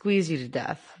accidentally squeeze you to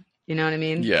death. You know what I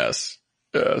mean? Yes.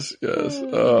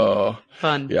 Oh,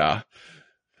 fun. Yeah.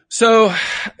 So,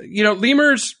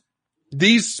 lemurs,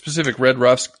 these specific red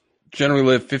ruffs generally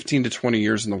live 15 to 20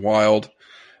 years in the wild.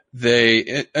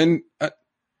 They, and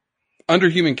under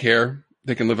human care,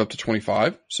 they can live up to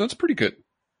 25. So that's pretty good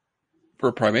for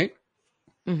a primate.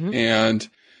 Mm-hmm. And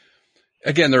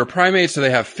again, they're a primate, so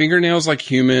they have fingernails like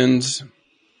humans.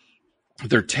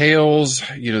 Their tails,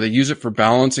 they use it for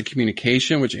balance and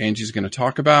communication, which Angie's going to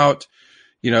talk about.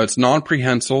 It's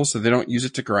non-prehensile, so they don't use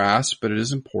it to grasp, but it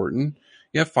is important.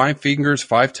 You have 5 fingers,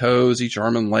 5 toes, each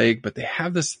arm and leg, but they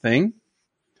have this thing,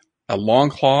 a long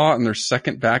claw on their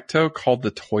second back toe called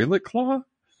the toilet claw,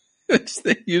 which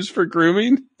they use for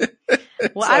grooming.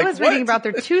 Well, I was reading about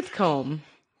their tooth comb.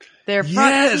 Their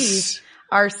front teeth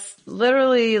are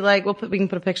literally like, we can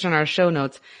put a picture on our show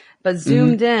notes, but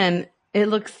zoomed in, it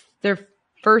looks, their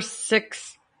first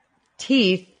 6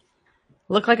 teeth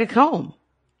look like a comb.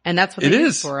 And that's what they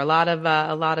use for a lot of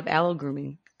aloe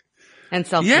grooming and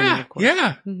self-grooming, of course.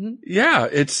 Yeah. Mm-hmm. Yeah.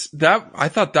 It's that, I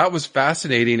thought that was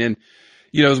fascinating. And,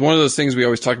 it was one of those things we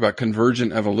always talk about,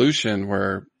 convergent evolution,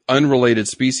 where unrelated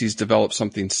species develop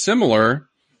something similar.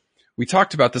 We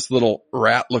talked about this little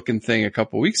rat looking thing a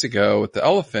couple weeks ago with the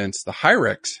elephants. The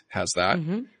Hyrax has that.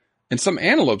 Mm-hmm. And some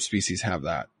antelope species have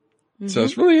that. Mm-hmm. So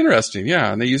it's really interesting.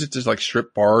 Yeah. And they use it to like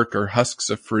strip bark or husks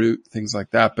of fruit, things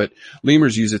like that. But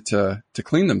lemurs use it to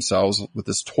clean themselves with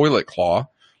this toilet claw,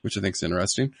 which I think is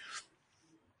interesting.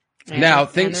 And now,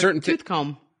 tooth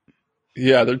comb.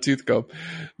 Yeah, their tooth comb.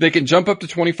 They can jump up to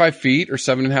 25 feet or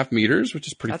 7.5 meters, which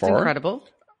is pretty far. That's incredible.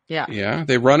 Yeah. Yeah.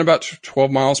 They run about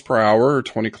 12 miles per hour or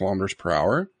 20 kilometers per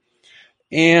hour.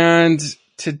 And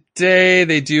today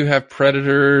they do have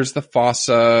predators, the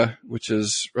fossa, which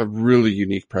is a really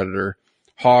unique predator,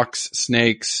 hawks,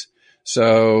 snakes.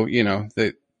 So,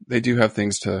 they do have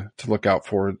things to look out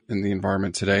for in the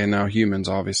environment today. And now humans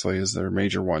obviously is their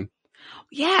major one.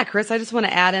 Yeah, Chris, I just want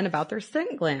to add in about their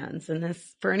scent glands. And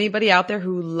this, for anybody out there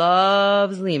who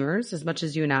loves lemurs as much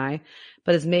as you and I,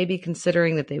 but is maybe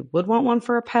considering that they would want one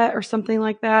for a pet or something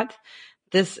like that,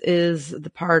 this is the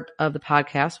part of the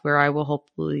podcast where I will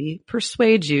hopefully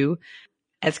persuade you.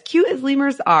 As cute as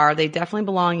lemurs are, they definitely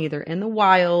belong either in the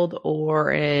wild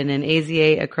or in an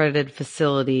AZA accredited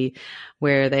facility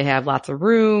where they have lots of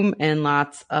room and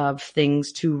lots of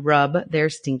things to rub their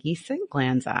stinky scent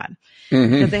glands on.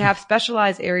 Mm-hmm. Because they have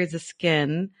specialized areas of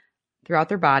skin throughout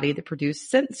their body that produce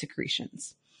scent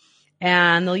secretions.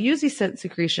 And they'll use these scent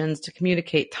secretions to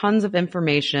communicate tons of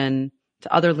information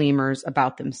to other lemurs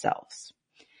about themselves.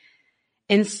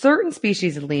 And certain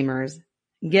species of lemurs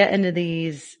get into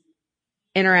these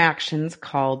interactions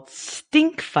called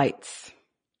stink fights.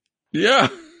 Yeah.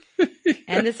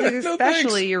 And this is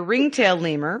especially your ringtail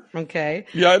lemur. Okay.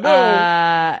 Yeah, I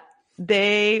know.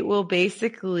 They will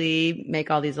basically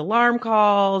make all these alarm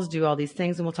calls, do all these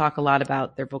things, and we'll talk a lot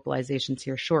about their vocalizations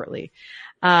here shortly.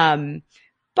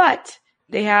 But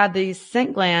they have these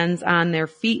scent glands on their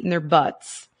feet and their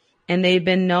butts, and they've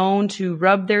been known to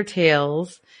rub their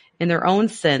tails in their own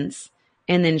scents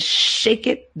and then shake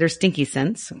it, their stinky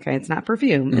scents. Okay. It's not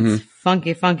perfume. Mm-hmm.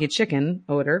 It's funky chicken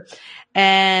odor.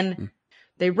 And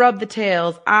they rub the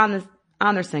tails on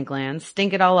their scent glands,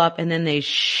 stink it all up, and then they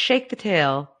shake the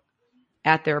tail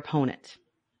at their opponent.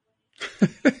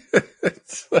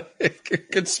 It's like,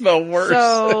 it could smell worse.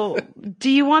 So do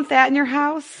you want that in your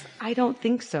house? I don't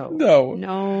think so.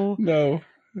 No,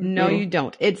 you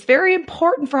don't. It's very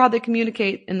important for how they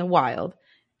communicate in the wild.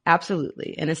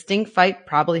 Absolutely. And a stink fight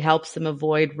probably helps them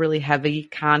avoid really heavy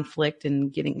conflict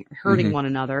and hurting one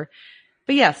another.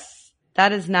 But yes,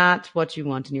 that is not what you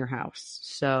want in your house.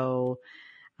 So,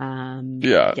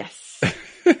 yes.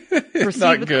 Proceed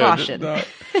Not with good. caution.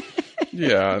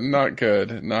 Not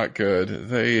good. Not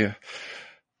good.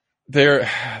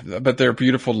 They're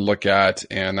beautiful to look at,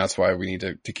 and that's why we need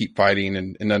to keep fighting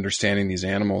and understanding these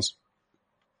animals.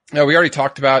 Now, we already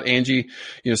talked about Angie,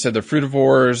 said they're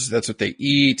frugivores. That's what they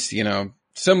eat,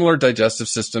 similar digestive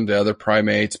system to other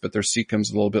primates, but their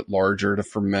cecum's a little bit larger to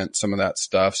ferment some of that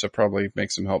stuff. So probably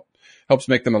helps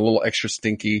make them a little extra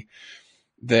stinky.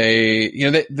 Their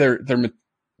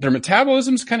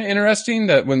metabolism's kind of interesting,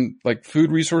 that when like food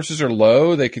resources are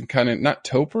low, they can kind of not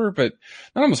torpor, but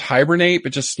not almost hibernate,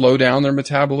 but just slow down their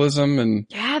metabolism and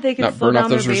they can not slow burn down off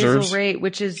their those basal reserves. rate,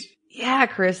 which is,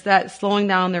 Chris, that slowing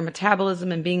down their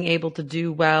metabolism and being able to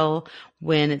do well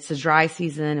when it's a dry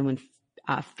season and when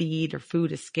feed or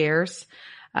food is scarce,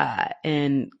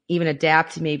 and even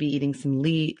adapt to maybe eating some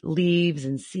leaves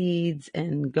and seeds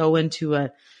and go into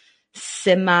a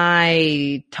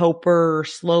semi-torpor,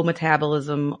 slow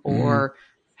metabolism or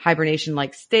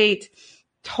hibernation-like state,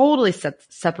 totally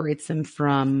separates them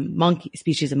from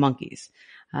species of monkeys.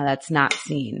 That's not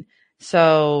seen.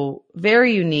 So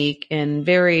very unique and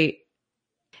very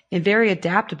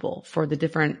adaptable for the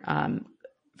different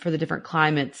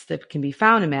climates that can be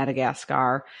found in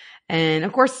Madagascar. And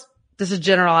of course, this is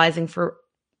generalizing for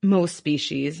most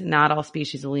species. Not all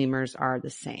species of lemurs are the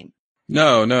same.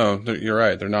 No, you're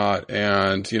right. They're not.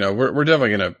 And, we're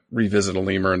definitely going to revisit a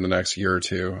lemur in the next year or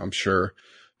two, I'm sure,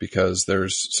 because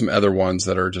there's some other ones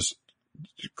that are just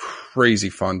crazy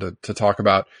fun to talk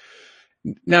about.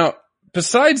 Now,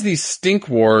 besides these stink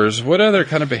wars, what other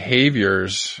kind of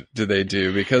behaviors do they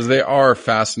do? Because they are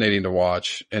fascinating to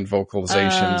watch, and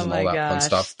vocalizations and all that fun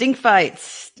stuff. Stink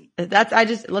fights.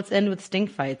 Let's end with stink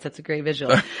fights. That's a great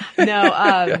visual. But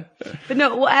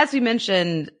well, as we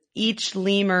mentioned, each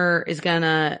lemur is going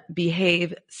to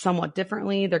behave somewhat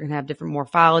differently. They're going to have different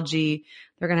morphology.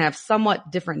 They're going to have somewhat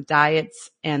different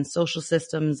diets and social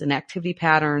systems and activity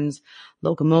patterns,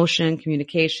 locomotion,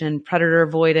 communication, predator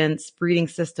avoidance, breeding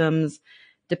systems,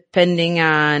 depending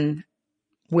on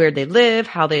where they live,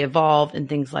 how they evolved, and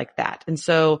things like that. And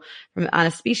so on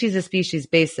a species-to-species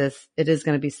basis, it is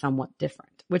going to be somewhat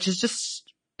different, which is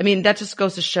that just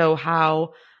goes to show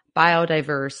how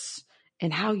biodiverse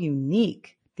and how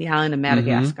unique the island of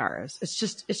Madagascar is. It's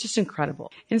just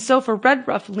incredible. And so for red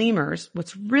ruff lemurs,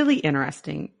 what's really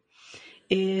interesting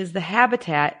is the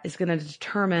habitat is going to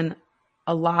determine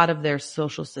a lot of their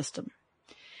social system.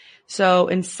 So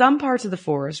in some parts of the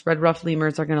forest, red ruff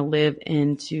lemurs are going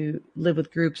to live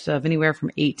with groups of anywhere from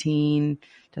 18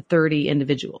 to 30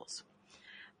 individuals.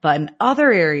 But in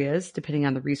other areas, depending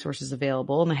on the resources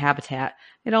available and the habitat,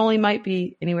 it only might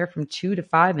be anywhere from 2 to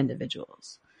 5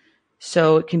 individuals.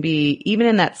 So it can be, even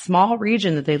in that small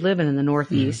region that they live in the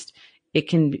Northeast, it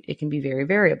can be very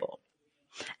variable.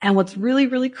 And what's really,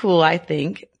 really cool, I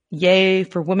think, yay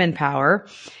for women power,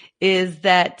 is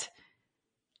that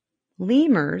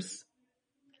lemurs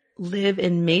live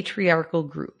in matriarchal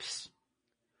groups.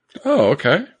 Oh,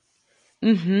 okay.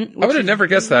 I would have never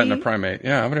guessed that in a primate.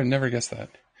 Yeah, I would have never guessed that.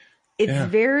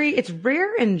 It's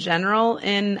rare in general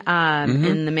in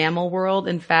the mammal world.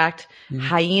 In fact,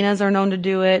 hyenas are known to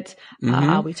do it.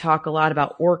 We talk a lot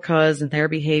about orcas and their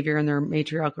behavior and their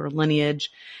matriarchal lineage,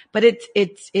 but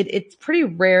it's pretty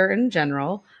rare in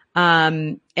general.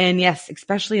 And yes,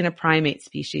 especially in a primate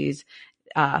species,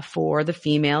 for the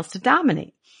females to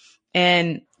dominate.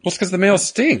 And well, it's because the males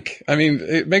stink. I mean,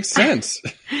 it makes sense.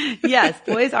 Yes,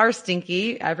 boys are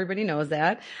stinky. Everybody knows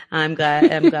that. I'm glad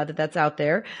that that's out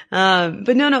there.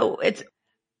 But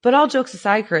but all jokes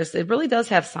aside, Chris, it really does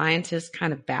have scientists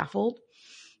kind of baffled,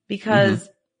 because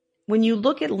when you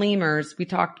look at lemurs, we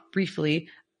talked briefly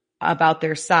about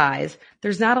their size.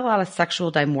 There's not a lot of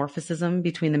sexual dimorphism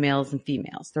between the males and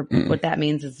females. What that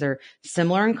means is they're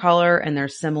similar in color and they're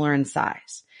similar in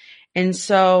size. And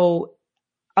so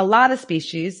a lot of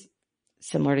species,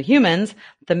 similar to humans,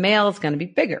 the male is going to be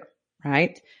bigger,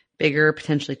 right? Bigger,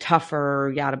 potentially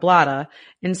tougher, yada blada.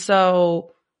 And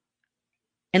so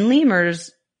in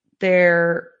lemurs,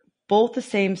 they're both the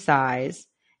same size,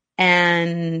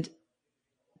 and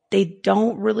they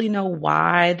don't really know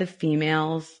why the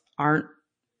females aren't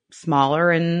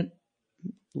smaller and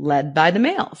led by the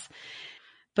males.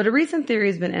 But a recent theory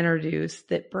has been introduced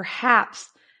that perhaps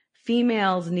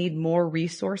females need more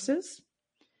resources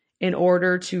in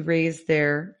order to raise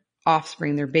their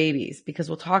offspring, their babies, because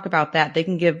we'll talk about that. They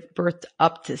can give birth to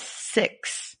up to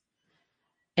 6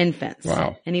 infants.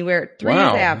 Wow. Anywhere, 3 is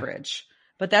average,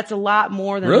 but that's a lot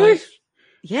more than really?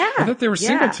 Yeah. I thought they were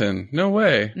singleton. No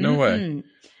way. No way.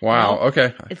 Wow. Well,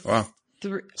 okay. It's Wow.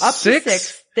 Up Six? to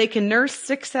 6. They can nurse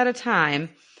 6 at a time.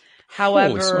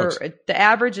 However, the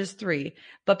average is 3.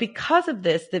 But because of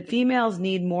this, the females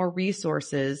need more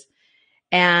resources.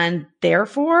 And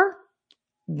therefore,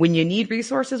 when you need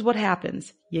resources, what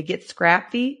happens? You get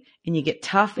scrappy and you get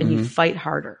tough and you fight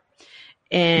harder.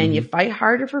 And you fight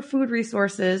harder for food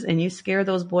resources and you scare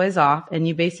those boys off and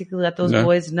you basically let those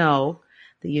boys know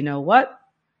that, you know what?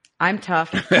 I'm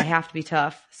tough. I have to be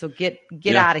tough. So get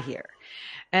out of here.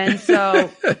 And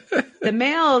so the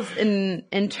males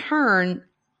in turn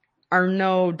are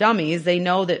no dummies. They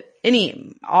know that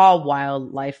all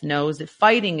wildlife knows that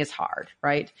fighting is hard,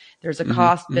 right? There's a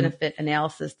cost benefit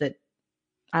analysis that,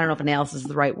 I don't know if analysis is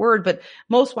the right word, but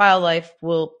most wildlife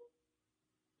will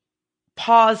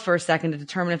pause for a second to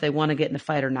determine if they want to get in a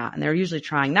fight or not. And they're usually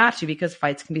trying not to because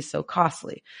fights can be so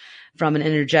costly from an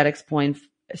energetics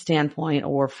standpoint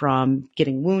or from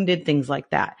getting wounded, things like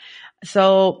that.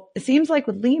 So it seems like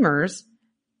with lemurs,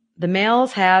 the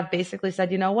males have basically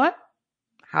said, you know what?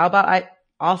 How about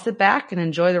I'll sit back and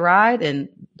enjoy the ride and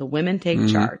the women take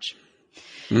charge.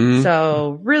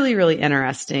 So really, really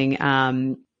interesting.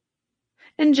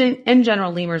 In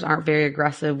general, lemurs aren't very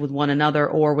aggressive with one another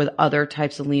or with other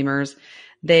types of lemurs.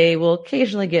 They will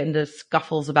occasionally get into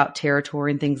scuffles about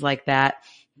territory and things like that,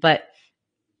 but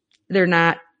they're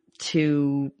not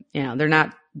too, they're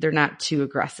not too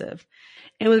aggressive.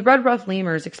 And with red ruff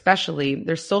lemurs, especially,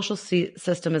 their social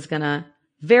system is going to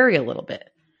vary a little bit,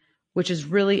 which is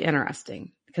really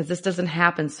interesting because this doesn't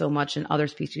happen so much in other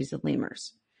species of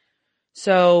lemurs.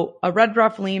 So a red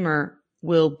ruff lemur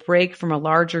will break from a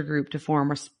larger group to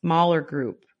form a smaller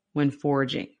group when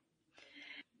foraging.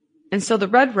 And so the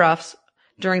red ruffs,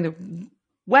 during the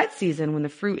wet season, when the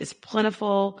fruit is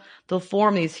plentiful, they'll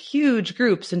form these huge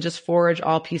groups and just forage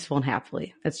all peaceful and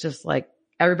happily. It's just like,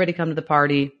 everybody come to the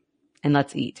party and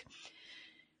let's eat.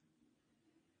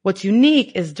 What's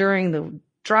unique is during the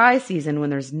dry season, when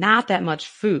there's not that much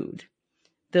food,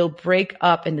 they'll break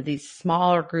up into these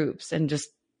smaller groups and just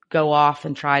go off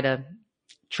and try to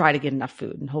get enough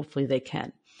food, and hopefully they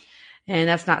can. And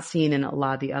that's not seen in a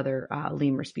lot of the other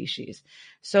lemur species.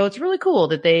 So it's really cool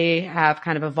that they have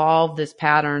kind of evolved this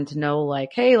pattern to know, like,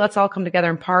 hey, let's all come together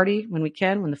and party when we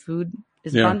can, when the food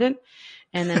is abundant.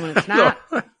 And then when it's not,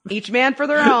 each man for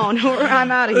their own, or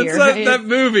I'm out of here. That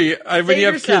movie. When you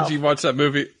have yourself. kids, you watch that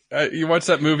movie. You watch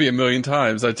that movie a million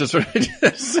times. I just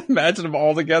imagine them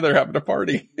all together having a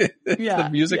party. The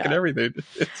music and everything.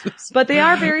 But they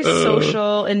are very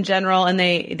social in general, and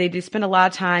they do spend a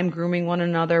lot of time grooming one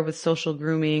another with social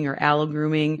grooming or allo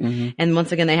grooming. And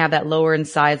once again, they have that lower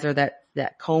incisor,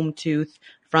 that comb tooth,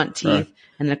 front teeth,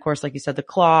 and then of course, like you said, the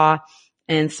claw.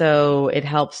 And so it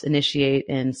helps initiate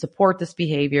and support this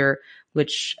behavior,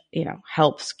 which,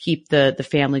 helps keep the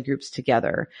family groups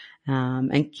together,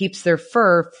 and keeps their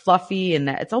fur fluffy, and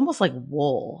that it's almost like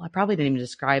wool. I probably didn't even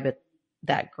describe it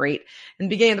that great in the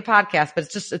beginning of the podcast,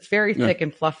 but it's very thick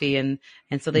and fluffy. And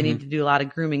so they need to do a lot of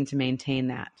grooming to maintain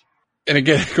that. And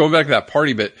again, going back to that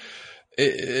party bit,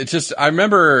 it just, I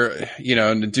remember,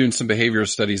 doing some behavioral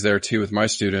studies there too with my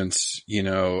students,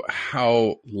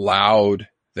 how loud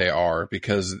they are,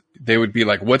 because they would be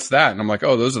like, what's that? And I'm like,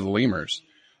 oh, those are the lemurs.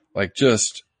 Like,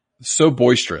 just so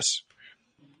boisterous.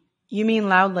 You mean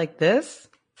loud like this?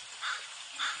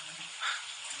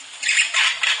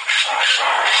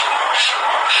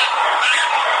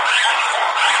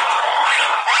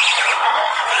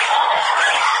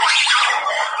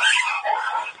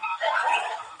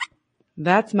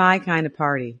 That's my kind of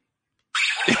party.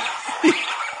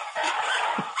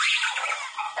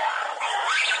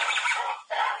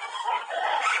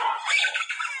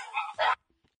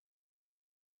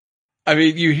 I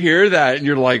mean, you hear that and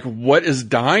you're like, what is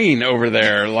dying over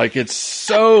there? Like, it's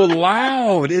so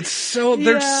loud. They're so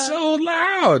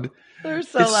loud. They're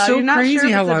so loud. You're not sure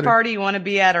if it's a party you want to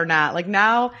be at or not. Like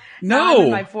now I'm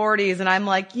in my 40s and I'm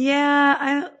like,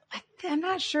 I'm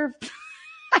not sure.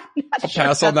 I'll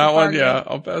pass on that one. Yeah,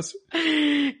 I'll pass.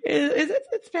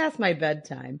 It's past my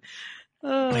bedtime.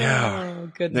 Oh, yeah.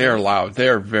 Goodness. They are loud. They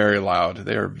are very loud.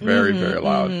 They are very, very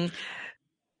loud.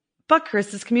 But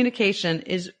Chris, this communication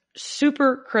is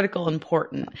super critical and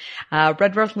important.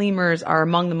 Red ruff lemurs are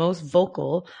among the most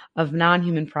vocal of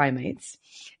non-human primates,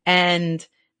 and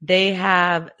they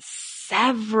have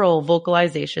several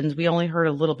vocalizations. We only heard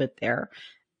a little bit there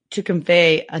to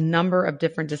convey a number of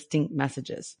different distinct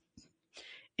messages.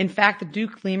 In fact, the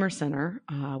Duke Lemur Center,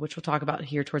 which we'll talk about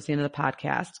here towards the end of the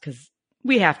podcast, because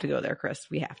we have to go there, Chris.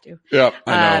 We have to. Yeah,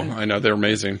 I know. They're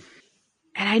amazing.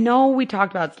 And I know we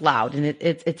talked about it's loud, and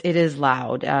it is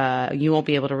loud. You won't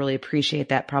be able to really appreciate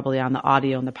that probably on the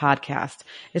audio and the podcast.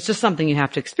 It's just something you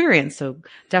have to experience. So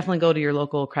definitely go to your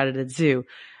local accredited zoo.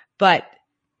 But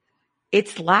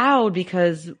it's loud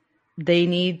because they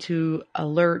need to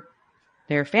alert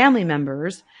their family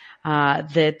members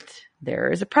that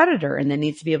there is a predator, and they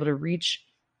need to be able to reach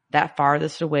that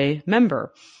farthest away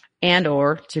member and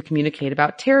or to communicate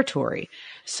about territory.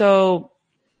 So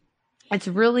it's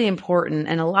really important.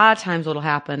 And a lot of times what'll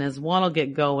happen is one will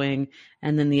get going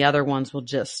and then the other ones will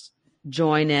just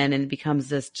join in, and it becomes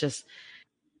this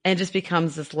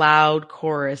becomes this loud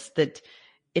chorus that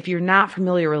if you're not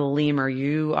familiar with a lemur,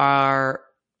 you are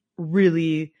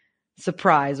really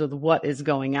surprised with what is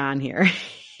going on here.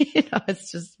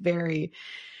 It's just very,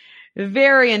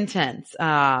 very intense,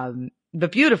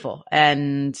 but beautiful.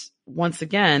 And once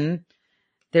again,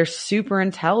 they're super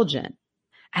intelligent.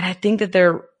 And I think that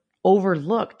they're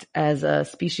overlooked as a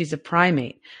species of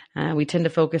primate. We tend to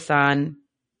focus on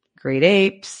great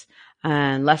apes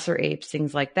and lesser apes,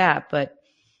 things like that. But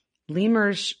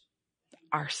lemurs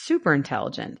are super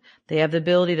intelligent. They have the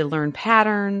ability to learn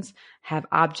patterns, have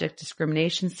object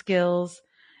discrimination skills.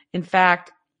 In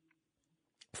fact,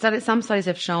 some studies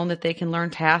have shown that they can learn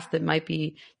tasks that might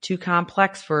be too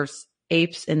complex for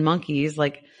apes and monkeys,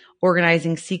 like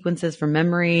organizing sequences from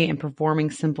memory and performing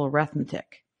simple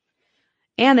arithmetic.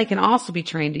 And they can also be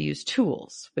trained to use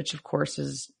tools, which of course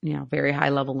is, very high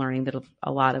level learning that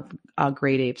a lot of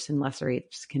great apes and lesser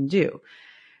apes can do.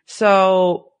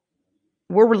 So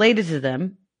we're related to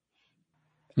them.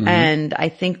 Mm-hmm. And I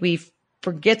think we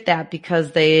forget that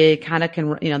because they kind of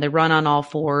can, they run on all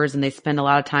fours and they spend a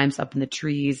lot of times up in the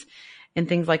trees and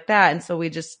things like that. And so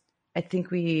I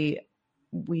think we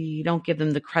don't give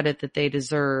them the credit that they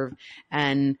deserve.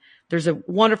 And there's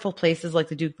wonderful places like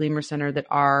the Duke Lemur Center that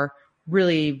are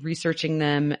really researching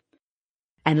them,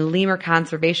 and Lemur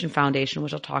Conservation Foundation,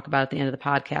 which I'll talk about at the end of the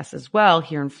podcast as well,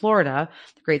 here in Florida,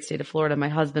 the great state of Florida. My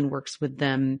husband works with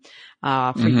them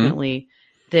frequently,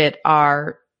 that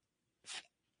are,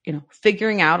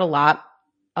 figuring out a lot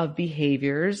of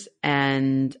behaviors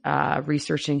and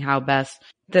researching how best,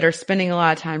 that are spending a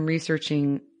lot of time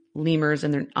researching lemurs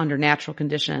and under natural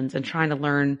conditions and trying to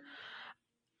learn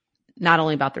not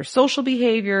only about their social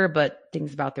behavior, but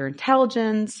things about their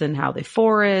intelligence and how they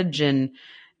forage and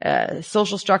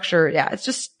social structure. Yeah, it's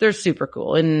just, they're super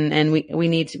cool. And we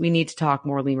need to talk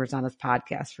more lemurs on this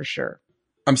podcast for sure.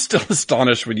 I'm still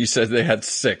astonished when you said they had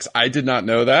 6. I did not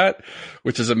know that,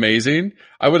 which is amazing.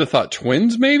 I would have thought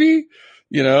twins, maybe,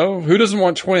 who doesn't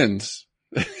want twins?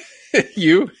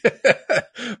 You,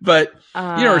 but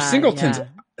our singletons, yeah.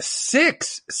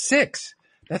 6,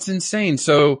 that's insane.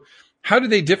 So how do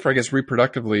they differ, I guess,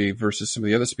 reproductively versus some of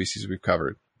the other species we've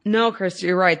covered? No, Chris,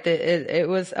 you're right. It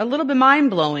was a little bit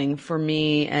mind-blowing for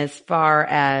me as far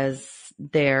as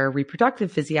their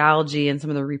reproductive physiology and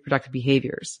some of the reproductive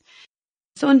behaviors.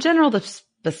 So in general, the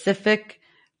specific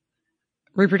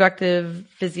reproductive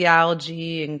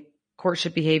physiology and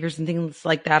courtship behaviors and things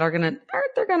like that are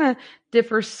gonna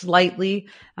differ slightly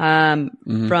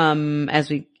from as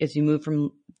you move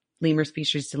from lemur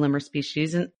species to lemur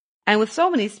species. And with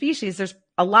so many species, there's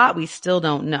a lot we still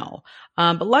don't know.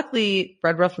 But luckily,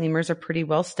 red ruff lemurs are pretty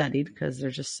well studied because they're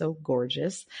just so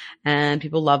gorgeous and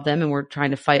people love them, and we're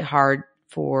trying to fight hard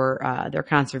for their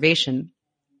conservation.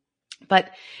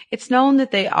 But it's known that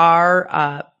they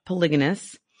are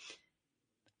polygynous.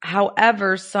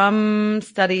 However, some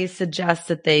studies suggest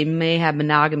that they may have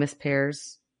monogamous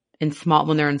pairs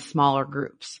when they're in smaller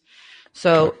groups.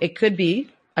 So it could be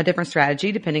a different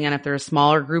strategy depending on if they're a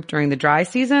smaller group during the dry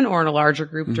season or in a larger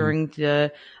group during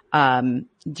the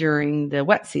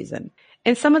wet season.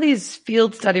 In some of these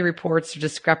field study reports, or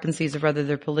discrepancies of whether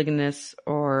they're polygynous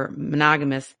or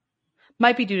monogamous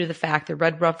might be due to the fact that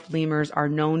red ruffed lemurs are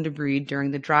known to breed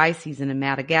during the dry season in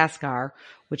Madagascar,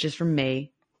 which is from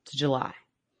May to July.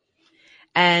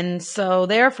 And so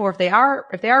therefore, if they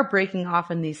are breaking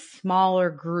off in these smaller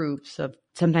groups of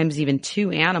sometimes even 2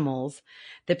 animals,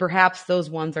 that perhaps those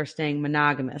ones are staying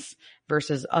monogamous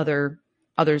versus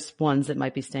others ones that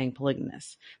might be staying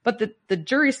polygynous. But the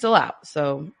jury's still out.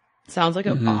 So sounds like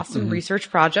an awesome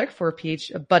research project for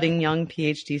a budding young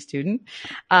PhD student.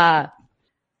 But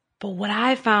what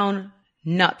I found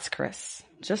nuts, Chris,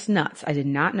 just nuts. I did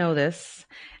not know this.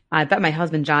 I bet my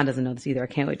husband John doesn't know this either. I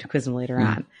can't wait to quiz him later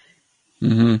on.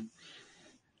 Mm-hmm.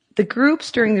 The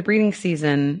groups during the breeding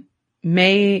season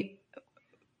may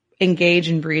engage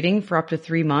in breeding for up to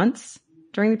 3 months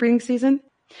during the breeding season,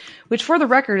 which for the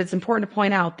record, it's important to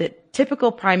point out that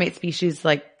typical primate species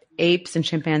like apes and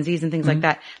chimpanzees and things like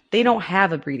that, they don't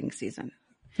have a breeding season.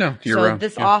 No, you're so wrong.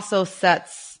 This also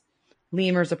sets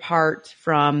lemurs apart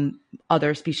from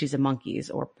other species of monkeys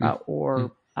or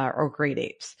great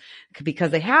apes,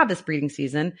 because they have this breeding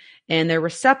season and they're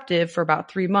receptive for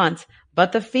about 3 months.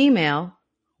 But the female,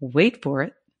 wait for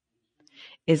it,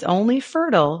 is only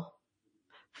fertile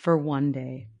for 1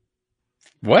 day.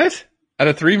 What? Out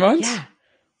of 3 months? Yeah.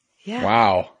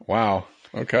 Yeah. Wow.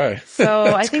 Okay. So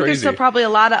I think crazy. there's still probably a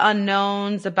lot of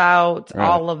unknowns about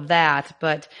all of that,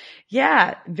 but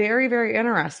yeah, very, very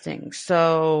interesting.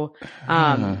 So,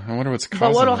 I wonder what's causing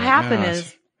but what'll that. happen Yeah.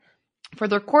 is for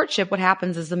their courtship, what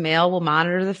happens is the male will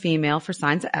monitor the female for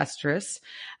signs of estrus.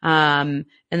 And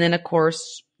then of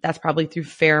course, that's probably through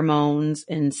pheromones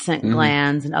and scent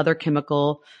glands and other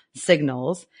chemical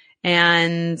signals.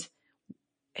 And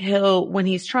when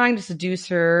he's trying to seduce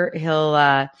her, he'll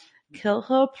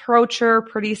approach her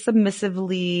pretty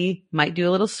submissively, might do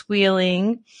a little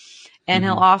squealing, and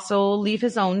he'll also leave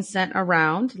his own scent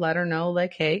around to let her know,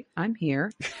 like, hey, I'm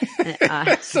here.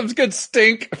 Some good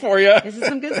stink for you. This is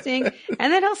some good stink.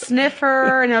 And then he'll sniff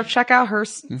her and he'll check out her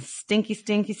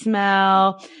stinky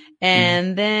smell.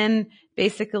 And then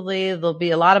basically there'll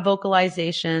be a lot of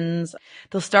vocalizations.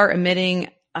 They'll start emitting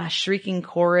a shrieking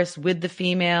chorus with the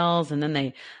females, and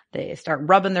then they start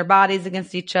rubbing their bodies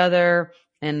against each other.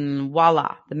 And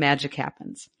voila, the magic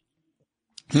happens.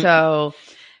 So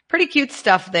pretty cute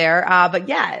stuff there. But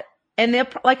yeah, and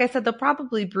like I said, they'll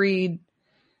probably breed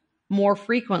more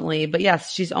frequently, but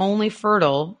yes, she's only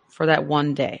fertile for that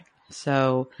 1 day.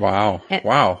 So Wow.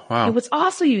 And what's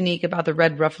also unique about the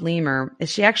red ruff lemur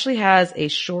is she actually has a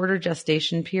shorter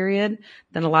gestation period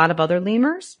than a lot of other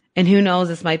lemurs. And who knows,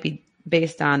 this might be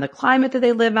based on the climate that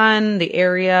they live on, the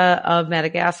area of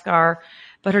Madagascar.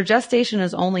 But her gestation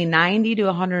is only 90 to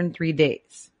 103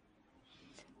 days.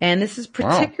 And this is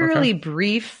particularly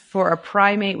brief for a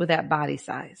primate with that body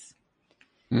size.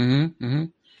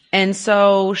 And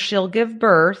so she'll give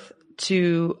birth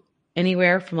to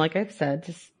anywhere from, like I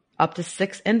said, up to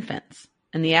 6 infants.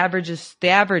 And the average is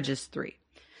 3.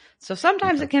 So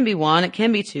sometimes it can be 1, it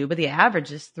can be 2, but the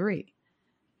average is 3.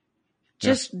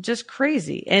 Just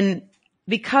crazy. And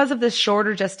because of this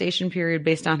shorter gestation period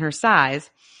based on her size,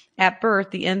 at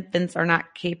birth, the infants are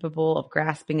not capable of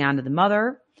grasping onto the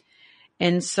mother.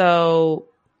 And so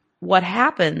what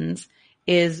happens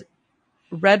is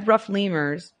red ruff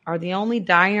lemurs are the only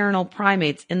diurnal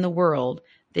primates in the world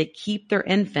that keep their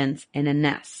infants in a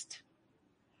nest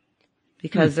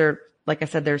because they're, like I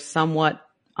said, they're somewhat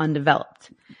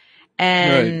undeveloped.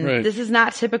 And this is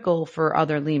not typical for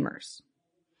other lemurs.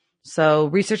 So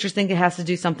researchers think it has to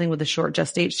do something with the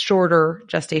shorter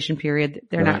gestation period.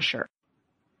 They're not sure.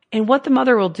 And what the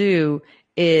mother will do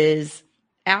is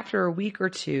after a week or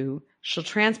two, she'll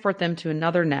transport them to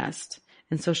another nest.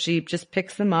 And so she just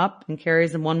picks them up and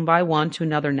carries them one by one to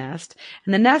another nest.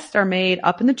 And the nests are made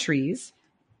up in the trees,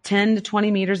 10 to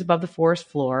 20 meters above the forest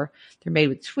floor. They're made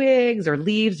with twigs or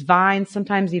leaves, vines,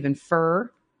 sometimes even fur,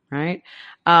 right?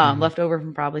 Left over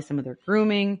from probably some of their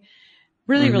grooming.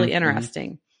 Really, really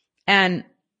interesting. And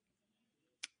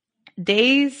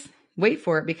days... wait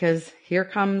for it, because here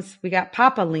comes, we got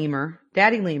Papa Lemur,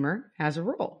 Daddy Lemur has a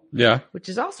role. Yeah. Which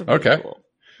is also really cool.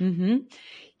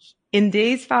 In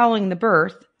days following the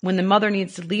birth, when the mother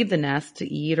needs to leave the nest to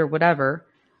eat or whatever,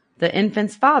 the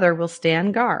infant's father will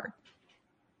stand guard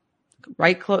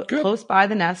right close by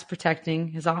the nest, protecting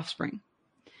his offspring,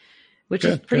 which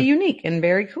is pretty unique and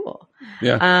very cool.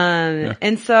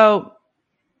 And so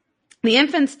the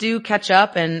infants do catch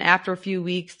up, and after a few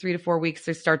weeks, 3 to 4 weeks,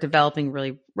 they start developing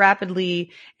really rapidly,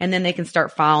 and then they can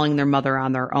start following their mother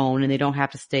on their own, and they don't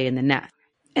have to stay in the nest.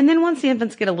 And then once the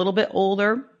infants get a little bit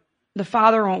older, the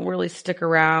father won't really stick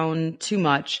around too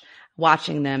much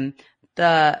watching them.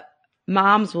 The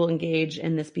moms will engage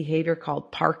in this behavior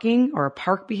called parking, or a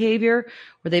park behavior,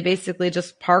 where they basically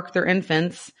just park their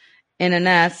infants in a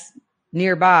nest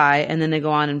nearby, and then they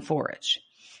go on and forage.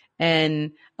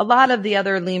 And a lot of the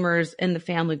other lemurs in the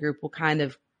family group will kind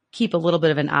of keep a little bit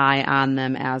of an eye on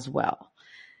them as well.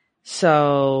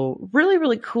 So really,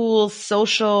 really cool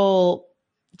social,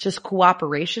 just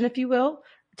cooperation, if you will,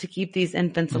 to keep these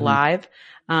infants alive.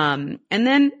 And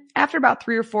then after about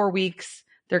 3 or 4 weeks,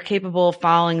 they're capable of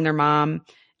following their mom.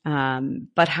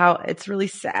 But it's really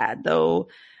sad though.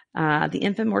 The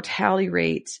infant mortality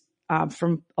rate,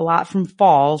 from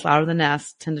falls out of the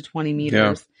nest, 10 to 20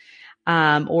 meters.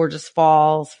 Or just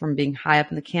falls from being high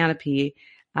up in the canopy,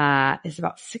 is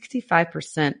about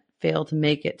 65% fail to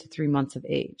make it to 3 months of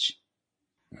age.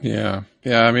 Yeah.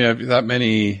 I mean, that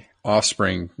many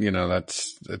offspring,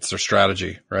 it's their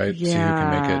strategy, right? Yeah. See who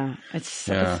can make it. It's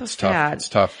so sad. Tough. It's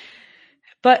tough.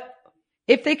 But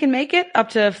if they can make it up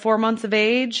to 4 months of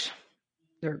age,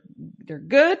 they're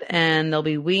good and they'll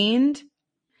be weaned.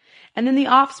 And then the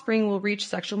offspring will reach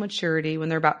sexual maturity when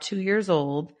they're about 2 years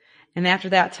old. And after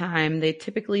that time, they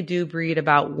typically do breed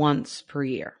about once per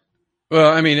year.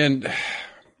 Well, I mean, and,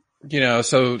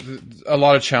 so a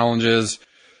lot of challenges,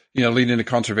 leading into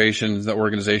conservation, the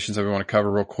organizations that we want to cover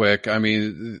real quick. I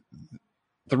mean,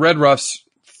 the red ruffs,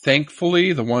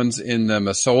 thankfully, the ones in the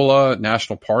Masola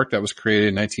National Park that was created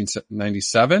in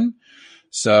 1997.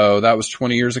 So that was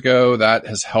 20 years ago. That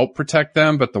has helped protect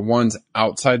them. But the ones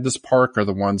outside this park are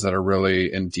the ones that are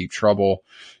really in deep trouble,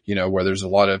 where there's a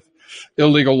lot of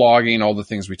illegal logging, all the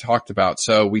things we talked about.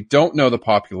 So we don't know the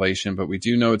population, but we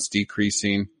do know it's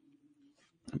decreasing.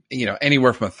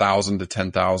 Anywhere from 1,000 to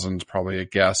 10,000 is probably a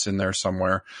guess in there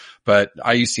somewhere. But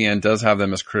IUCN does have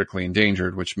them as critically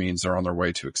endangered, which means they're on their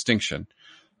way to extinction.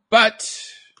 But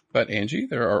Angie,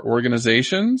 there are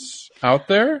organizations out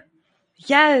there.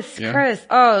 Yes, yeah. Chris.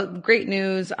 Oh, great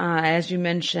news. As you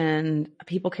mentioned,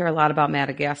 people care a lot about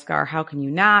Madagascar. How can you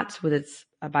not, with its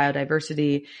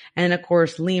biodiversity? And of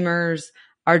course, lemurs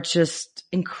are just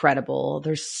incredible.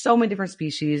 There's so many different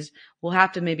species. We'll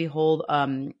have to maybe hold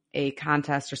a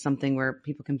contest or something where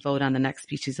people can vote on the next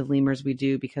species of lemurs we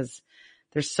do, because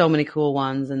there's so many cool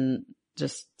ones and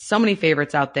just so many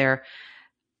favorites out there.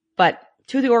 But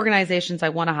two of the organizations I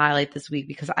want to highlight this week,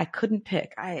 because I couldn't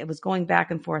pick. I was going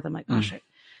back and forth. I'm like, oh shit.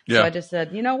 Yeah. So I just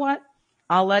said, you know what?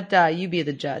 I'll let you be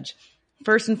the judge.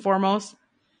 First and foremost,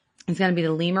 it's going to be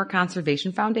the Lemur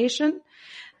Conservation Foundation.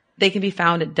 They can be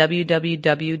found at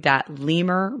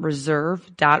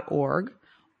www.lemurreserve.org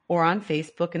or on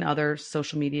Facebook and other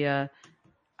social media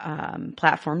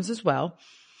platforms as well.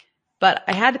 But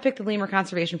I had to pick the Lemur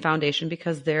Conservation Foundation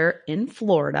because they're in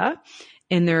Florida,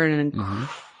 and they're in an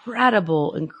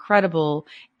incredible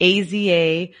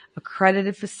AZA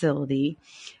accredited facility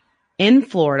in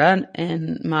Florida,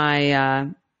 in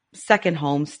my second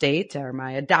home state, or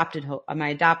my adoptive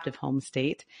home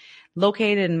state,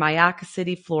 located in Mayaca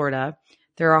City, Florida.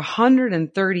 There are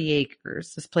 130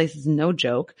 acres. This place is no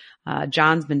joke.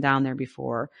 John's been down there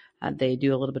before. They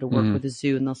do a little bit of work with the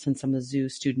zoo, and they'll send some of the zoo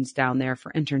students down there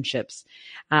for internships.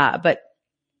 But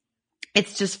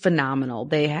it's just phenomenal.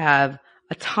 They have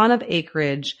a ton of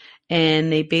acreage,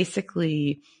 and they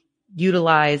basically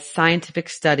utilize scientific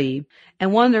study.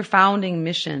 And one of their founding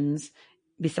missions,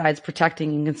 besides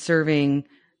protecting and conserving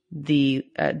the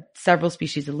several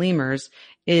species of lemurs,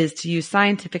 is to use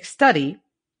scientific study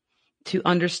to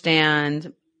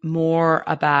understand more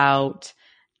about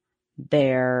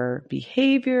their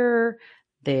behavior,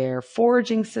 their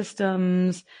foraging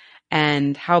systems,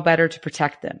 and how better to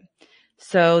protect them.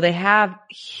 So they have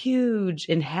huge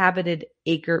inhabited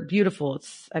beautiful.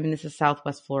 This is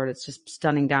Southwest Florida. It's just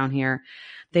stunning down here.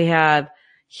 They have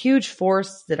huge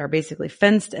forests that are basically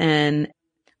fenced in,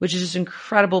 which is just an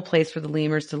incredible place for the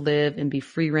lemurs to live and be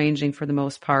free ranging for the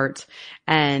most part.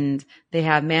 And they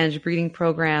have managed breeding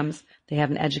programs. They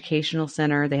have an educational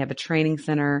center. They have a training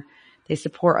center. They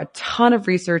support a ton of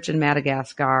research in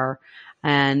Madagascar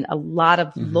and a lot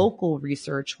of local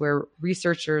research where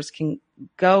researchers can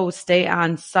go stay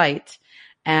on site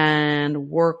and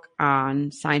work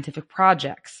on scientific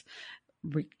projects,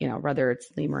 whether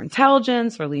it's lemur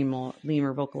intelligence or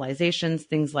lemur vocalizations,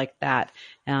 things like that.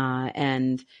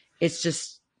 And it's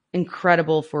just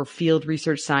incredible for field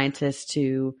research scientists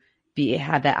to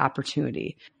have that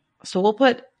opportunity. So we'll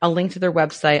put a link to their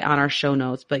website on our show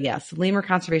notes. But yes, the Lemur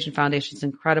Conservation Foundation is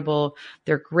incredible.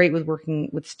 They're great with working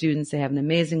with students. They have an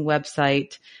amazing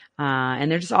website.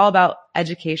 And they're just all about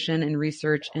education and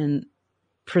research and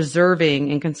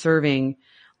preserving and conserving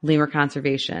lemur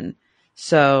conservation.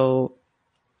 So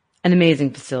an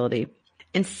amazing facility.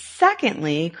 And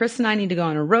secondly, Chris and I need to go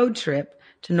on a road trip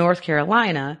to North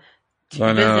Carolina to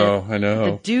visit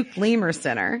the Duke Lemur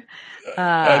Center.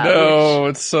 I know.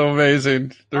 It's so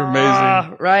amazing. They're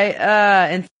amazing. Right.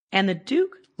 And the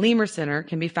Duke Lemur Center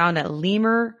can be found at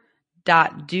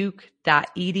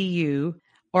lemur.duke.edu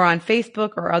or on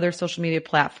Facebook or other social media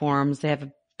platforms. They have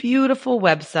a beautiful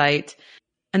website.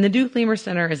 And the Duke Lemur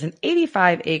Center is an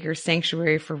 85-acre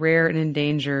sanctuary for rare and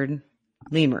endangered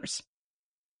lemurs.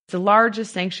 It's the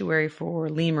largest sanctuary for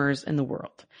lemurs in the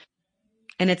world.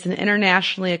 And it's an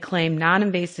internationally acclaimed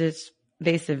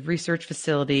non-invasive research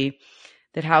facility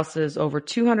that houses over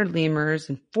 200 lemurs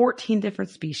and 14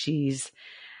 different species.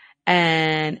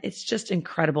 And it's just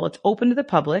incredible. It's open to the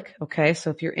public. Okay. So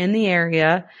if you're in the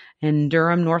area in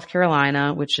Durham, North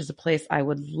Carolina, which is a place I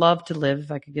would love to live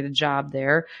if I could get a job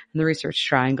there in the Research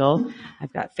Triangle,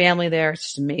 I've got family there. It's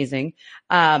just amazing.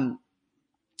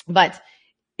 But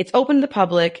it's open to the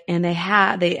public, and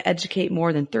they educate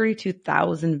more than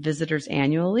 32,000 visitors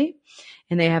annually.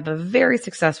 and they have a very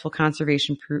successful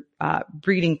conservation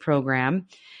breeding program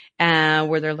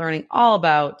where they're learning all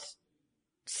about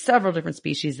several different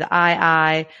species,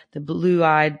 the the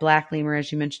blue-eyed black lemur,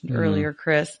 as you mentioned earlier,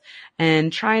 Chris,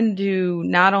 and trying to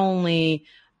not only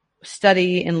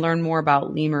study and learn more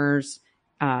about lemurs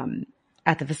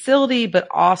at the facility, but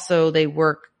also they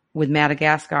work with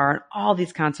Madagascar and all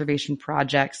these conservation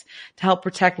projects to help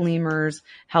protect lemurs,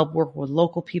 help work with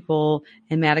local people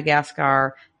in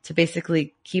Madagascar to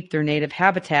basically keep their native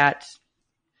habitat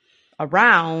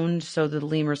around so that the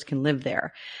lemurs can live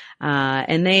there.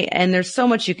 And there's so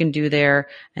much you can do there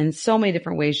and so many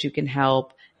different ways you can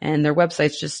help. And their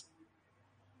website's just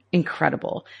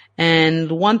incredible. And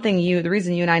the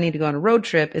reason you and I need to go on a road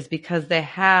trip is because they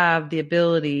have the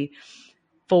ability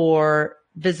for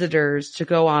visitors to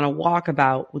go on a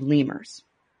walkabout with lemurs.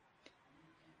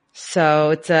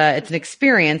 So it's an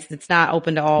experience that's not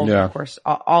open to all, of course,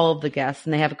 all of the guests.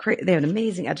 And they have an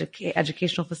amazing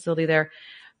educational facility there.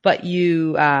 But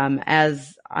you,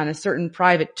 as on a certain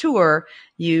private tour,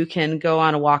 you can go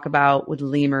on a walkabout with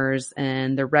lemurs,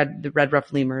 and the red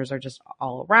ruff lemurs are just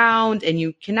all around, and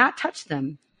you cannot touch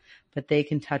them, but they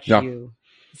can touch you.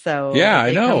 So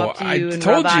I know. I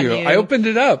told you. I opened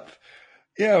it up.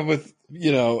 Yeah, with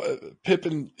Pip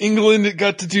in England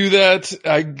got to do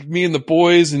that. Me and the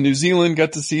boys in New Zealand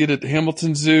got to see it at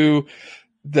Hamilton Zoo.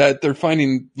 That they're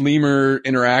finding lemur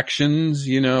interactions,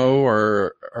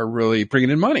 are really bringing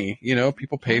in money.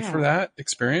 People pay for that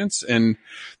experience, and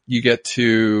you get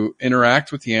to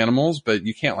interact with the animals, but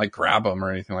you can't grab them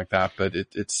or anything like that. But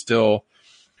it's still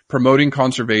promoting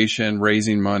conservation,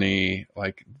 raising money.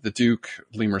 Like the Duke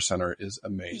Lemur Center is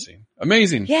amazing.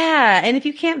 Amazing. Yeah. And if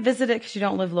you can't visit it because you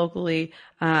don't live locally,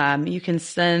 you can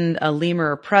send a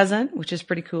lemur a present, which is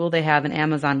pretty cool. They have an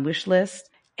Amazon wish list.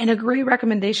 And a great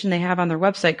recommendation they have on their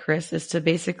website, Chris, is to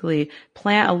basically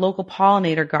plant a local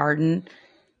pollinator garden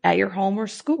at your home or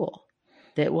school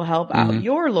that will help out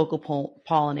your local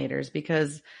pollinators,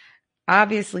 because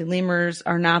obviously lemurs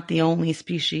are not the only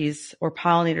species or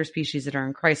pollinator species that are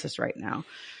in crisis right now.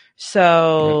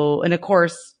 So, and of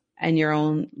course, in your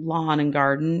own lawn and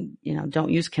garden, don't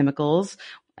use chemicals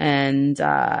and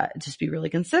just be really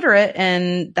considerate.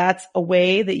 And that's a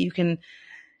way that you can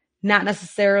not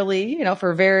necessarily,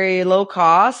 for very low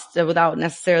cost, without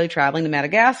necessarily traveling to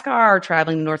Madagascar or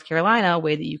traveling to North Carolina, a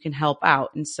way that you can help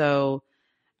out. And so,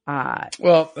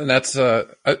 and that's, I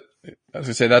was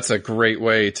gonna say that's a great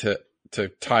way to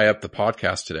tie up the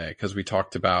podcast today, because we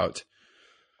talked about,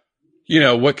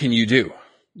 what can you do?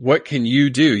 What can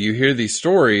you do? You hear these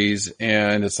stories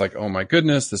and it's like, oh my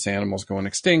goodness, this animal's going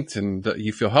extinct, and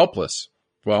you feel helpless.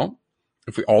 Well,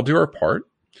 if we all do our part,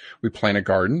 we plant a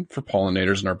garden for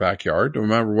pollinators in our backyard, no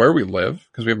matter where we live,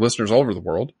 because we have listeners all over the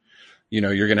world.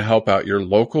 You're going to help out your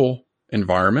local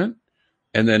environment.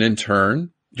 And then in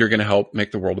turn, you're going to help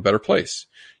make the world a better place.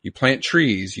 You plant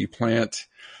trees, you plant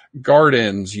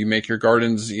gardens, you make your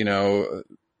gardens,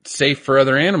 safe for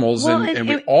other animals. Well, and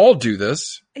we all do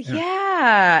this.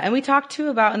 Yeah. And we talked too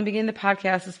about in the beginning of the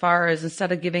podcast, as far as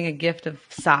instead of giving a gift of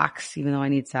socks, even though I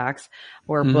need socks,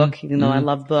 or a book, even though I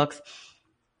love books,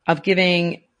 of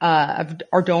giving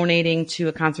or donating to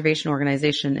a conservation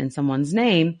organization in someone's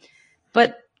name.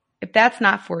 But if that's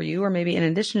not for you, or maybe in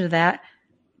addition to that,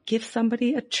 give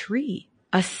somebody a tree,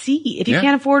 a seed. If you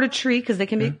can't afford a tree, because they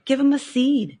can give them a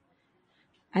seed.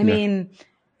 I mean,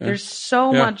 there's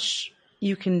so much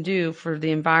you can do for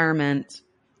the environment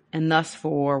and thus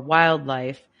for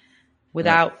wildlife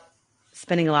without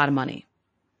spending a lot of money,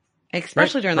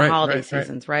 especially during the holiday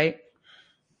seasons, right?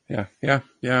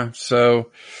 Yeah.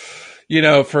 So,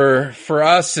 for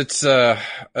us, it's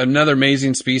another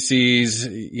amazing species.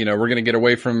 We're going to get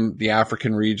away from the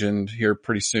African region here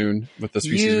pretty soon with the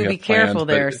species we have planned. You be careful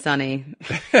there, Sonny.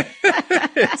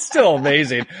 It's still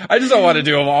amazing. I just don't want to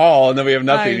do them all, and then we have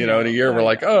nothing, in a year. We're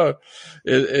like,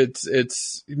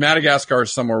 it's Madagascar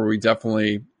is somewhere we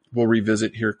definitely will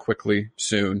revisit here quickly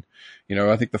soon.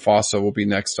 I think the fossa will be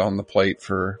next on the plate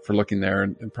for looking there,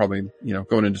 and probably,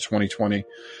 going into 2020,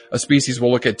 a species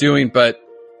we'll look at doing. But,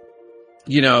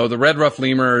 the red ruff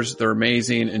lemurs, they're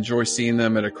amazing. Enjoy seeing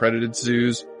them at accredited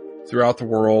zoos throughout the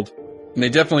world. And they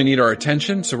definitely need our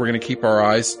attention. So we're going to keep our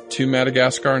eyes to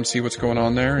Madagascar and see what's going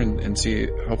on there, and see,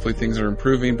 hopefully things are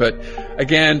improving. But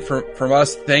again, from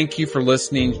us, thank you for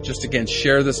listening. Just again,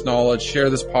 share this knowledge, share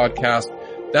this podcast.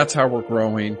 That's how we're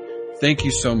growing. Thank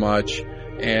you so much.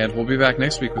 And we'll be back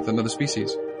next week with another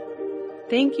species.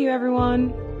 Thank you,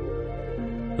 everyone.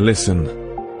 Listen,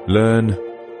 learn,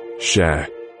 share.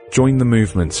 Join the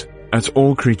movement at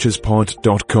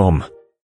allcreaturespod.com.